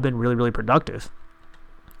have all been really, really productive.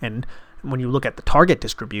 And when you look at the target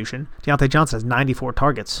distribution, Deontay Johnson has 94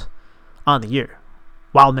 targets on the year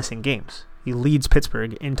while missing games. He leads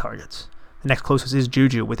Pittsburgh in targets. The next closest is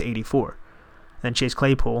Juju with 84. And then Chase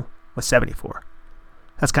Claypool with 74.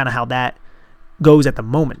 That's kind of how that goes at the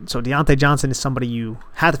moment. So Deontay Johnson is somebody you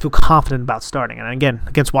have to feel confident about starting. And again,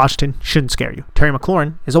 against Washington, shouldn't scare you. Terry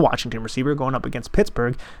McLaurin is a Washington receiver going up against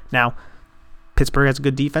Pittsburgh. Now, Pittsburgh has a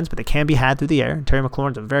good defense, but they can be had through the air. And Terry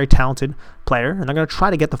McLaurin's a very talented player, and they're going to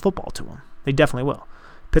try to get the football to him. They definitely will.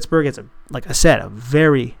 Pittsburgh is, like I said, a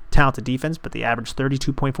very talented defense, but they average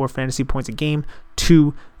 32.4 fantasy points a game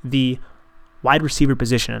to the wide receiver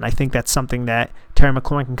position, and I think that's something that Terry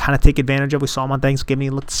McLaurin can kind of take advantage of. We saw him on Thanksgiving. He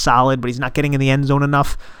looked solid, but he's not getting in the end zone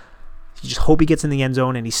enough. You just hope he gets in the end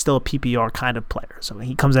zone, and he's still a PPR kind of player. So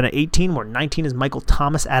he comes in at 18, where 19 is Michael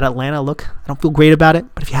Thomas at Atlanta. Look, I don't feel great about it,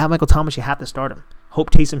 but if you have Michael Thomas, you have to start him. Hope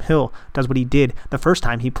Taysom Hill does what he did the first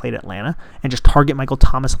time he played Atlanta and just target Michael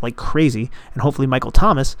Thomas like crazy, and hopefully Michael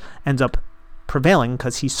Thomas ends up prevailing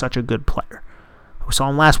because he's such a good player. We saw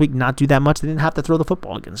him last week not do that much. They didn't have to throw the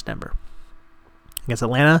football against Denver. Against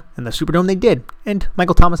Atlanta in the Superdome, they did, and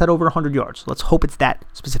Michael Thomas had over 100 yards. So let's hope it's that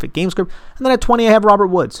specific game script. And then at 20, I have Robert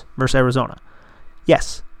Woods versus Arizona.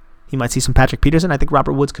 Yes, he might see some Patrick Peterson. I think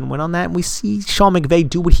Robert Woods can win on that, and we see Sean McVay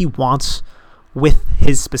do what he wants with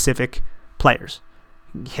his specific players.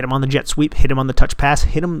 Hit him on the jet sweep, hit him on the touch pass,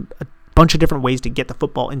 hit him a bunch of different ways to get the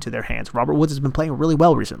football into their hands. Robert Woods has been playing really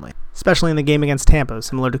well recently, especially in the game against Tampa,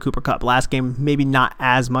 similar to Cooper Kupp. Last game, maybe not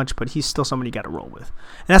as much, but he's still somebody you got to roll with.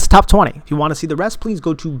 And that's the top 20. If you want to see the rest, please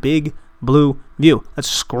go to Big Blue View. Let's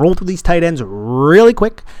scroll through these tight ends really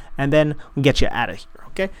quick, and then we'll get you out of here,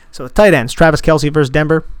 okay? So the tight ends, Travis Kelce versus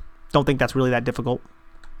Denver. Don't think that's really that difficult.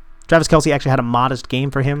 Travis Kelce actually had a modest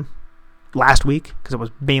game for him last week because it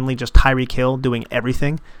was mainly just Tyreek Hill doing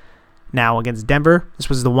everything. Now against Denver, this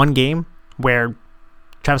was the one game where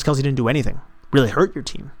Travis Kelce didn't do anything, really hurt your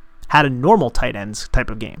team, had a normal tight ends type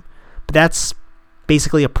of game. But that's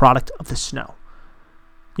basically a product of the snow.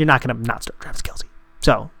 You're not going to not start Travis Kelce.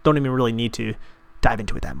 So don't even really need to dive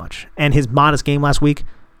into it that much. And his modest game last week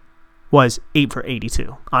was 8 for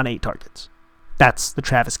 82 on 8 targets. That's the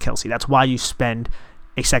Travis Kelce. That's why you spend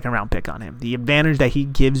a second-round pick on him. The advantage that he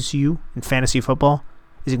gives you in fantasy football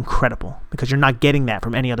is incredible because you're not getting that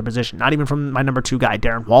from any other position, not even from my number 2 guy,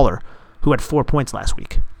 Darren Waller, who had 4 points last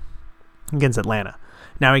week against Atlanta.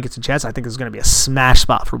 Now he gets the Jets. I think this is going to be a smash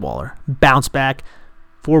spot for Waller. Bounce back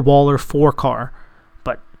for Waller, for Carr.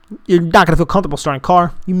 But you're not going to feel comfortable starting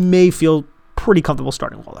Carr. You may feel pretty comfortable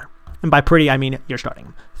starting Waller. And by pretty, I mean you're starting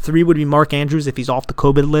him. 3 would be Mark Andrews if he's off the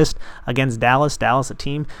COVID list against Dallas. Dallas, a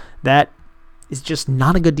team that is just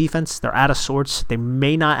not a good defense. They're out of sorts. They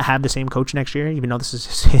may not have the same coach next year, even though this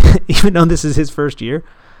is his first year.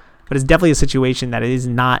 But it's definitely a situation that is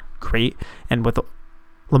not great. And with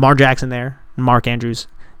Lamar Jackson there, Mark Andrews,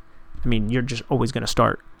 I mean, you're just always going to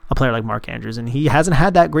start a player like Mark Andrews. And he hasn't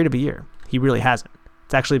had that great of a year. He really hasn't.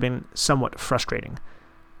 It's actually been somewhat frustrating.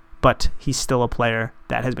 But he's still a player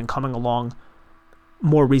that has been coming along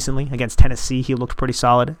more recently. Against Tennessee, he looked pretty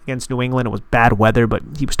solid. Against New England, it was bad weather, but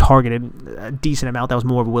he was targeted a decent amount. That was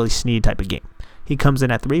more of a Willie Snead type of game. He comes in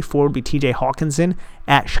at 3. 4 would be TJ Hawkinson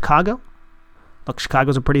at Chicago. Look,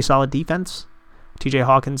 Chicago's a pretty solid defense. TJ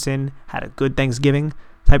Hawkinson had a good Thanksgiving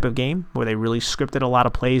type of game where they really scripted a lot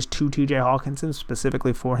of plays to TJ Hawkinson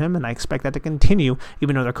specifically for him, and I expect that to continue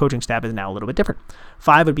even though their coaching staff is now a little bit different.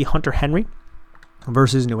 5 would be Hunter Henry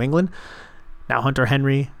versus New England. Now, Hunter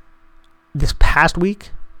Henry this past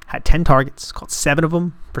week had 10 targets, caught 7 of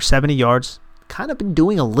them for 70 yards. Kind of been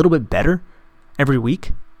doing a little bit better every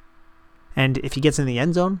week. And if he gets in the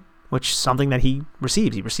end zone, which is something that he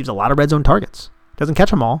receives a lot of red zone targets. Doesn't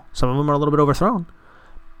catch them all. Some of them are a little bit overthrown.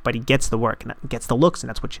 But he gets the work and gets the looks, and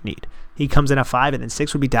that's what you need. He comes in at 5, and then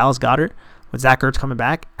 6 would be Dallas Goedert with Zach Ertz coming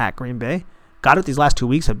back at Green Bay. Goedert these last 2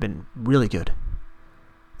 weeks have been really good.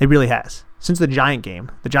 It really has. Since the Giant game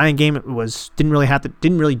didn't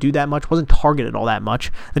really do that much, wasn't targeted all that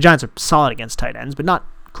much. The Giants are solid against tight ends, but not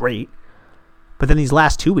great. But then these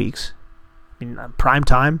last 2 weeks, prime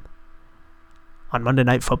time on Monday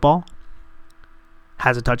Night Football,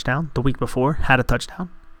 has a touchdown. The week before, had a touchdown.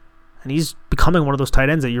 And he's becoming one of those tight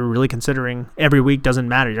ends that you're really considering every week. Doesn't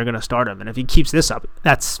matter. You're going to start him. And if he keeps this up,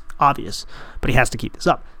 that's obvious. But he has to keep this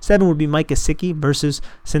up. 7 would be Mike Gesicki versus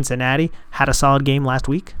Cincinnati. Had a solid game last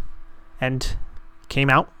week. And came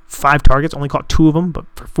out 5 targets. Only caught 2 of them, but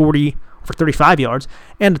for 35 yards.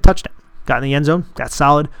 And a touchdown. Got in the end zone. Got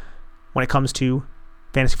solid when it comes to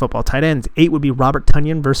fantasy football tight ends. 8 would be Robert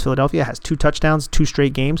Tonyan versus Philadelphia. Has 2 touchdowns, 2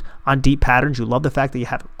 straight games on deep patterns. You love the fact that you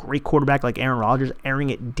have a great quarterback like Aaron Rodgers airing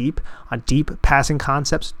it deep on deep passing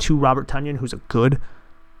concepts to Robert Tonyan, who's a good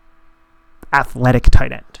athletic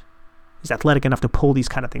tight end. He's athletic enough to pull these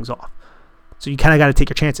kind of things off. So you kind of got to take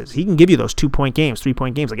your chances. He can give you those 2-point games,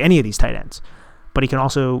 3-point games, like any of these tight ends. But he can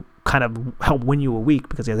also kind of help win you a week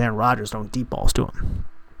because he has Aaron Rodgers throwing deep balls to him.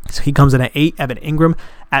 So he comes in at 8. Evan Ingram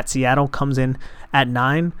at Seattle comes in at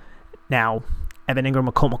 9. Now, Evan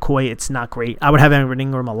Ingram, Colt McCoy, it's not great. I would have Evan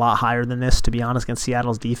Ingram a lot higher than this, to be honest, against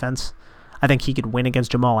Seattle's defense. I think he could win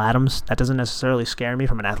against Jamal Adams. That doesn't necessarily scare me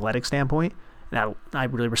from an athletic standpoint. And I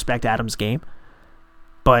really respect Adams' game.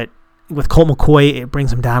 But with Colt McCoy, it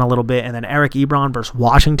brings him down a little bit. And then Eric Ebron versus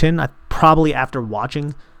Washington. Probably after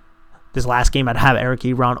watching this last game, I'd have Eric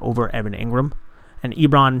Ebron over Evan Ingram. And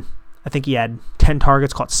Ebron, I think he had 10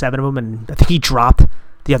 targets, caught 7 of them, and I think he dropped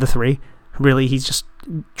the other 3. Really, he's just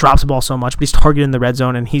drops the ball so much, but he's targeted in the red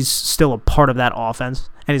zone, and he's still a part of that offense,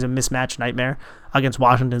 and he's a mismatch nightmare against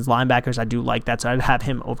Washington's linebackers. I do like that, so I'd have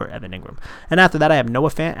him over Evan Ingram. And after that, I have Noah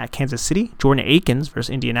Fant at Kansas City, Jordan Akins versus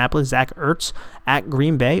Indianapolis, Zach Ertz at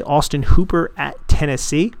Green Bay, Austin Hooper at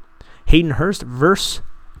Tennessee, Hayden Hurst versus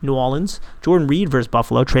New Orleans, Jordan Reed versus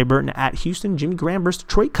Buffalo, Trey Burton at Houston, Jimmy Graham versus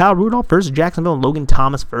Detroit, Kyle Rudolph versus Jacksonville, and Logan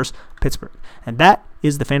Thomas versus Pittsburgh. And that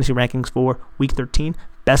is the fantasy rankings for Week 13.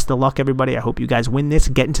 Best of luck, everybody. I hope you guys win this,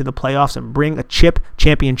 get into the playoffs, and bring a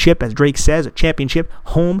championship, as Drake says, a championship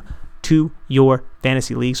home to your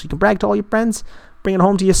fantasy league. So you can brag to all your friends, bring it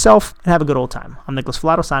home to yourself, and have a good old time. I'm Nicholas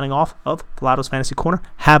Filato signing off of Filato's Fantasy Corner.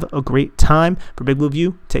 Have a great time. For Big Blue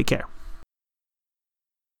View, take care.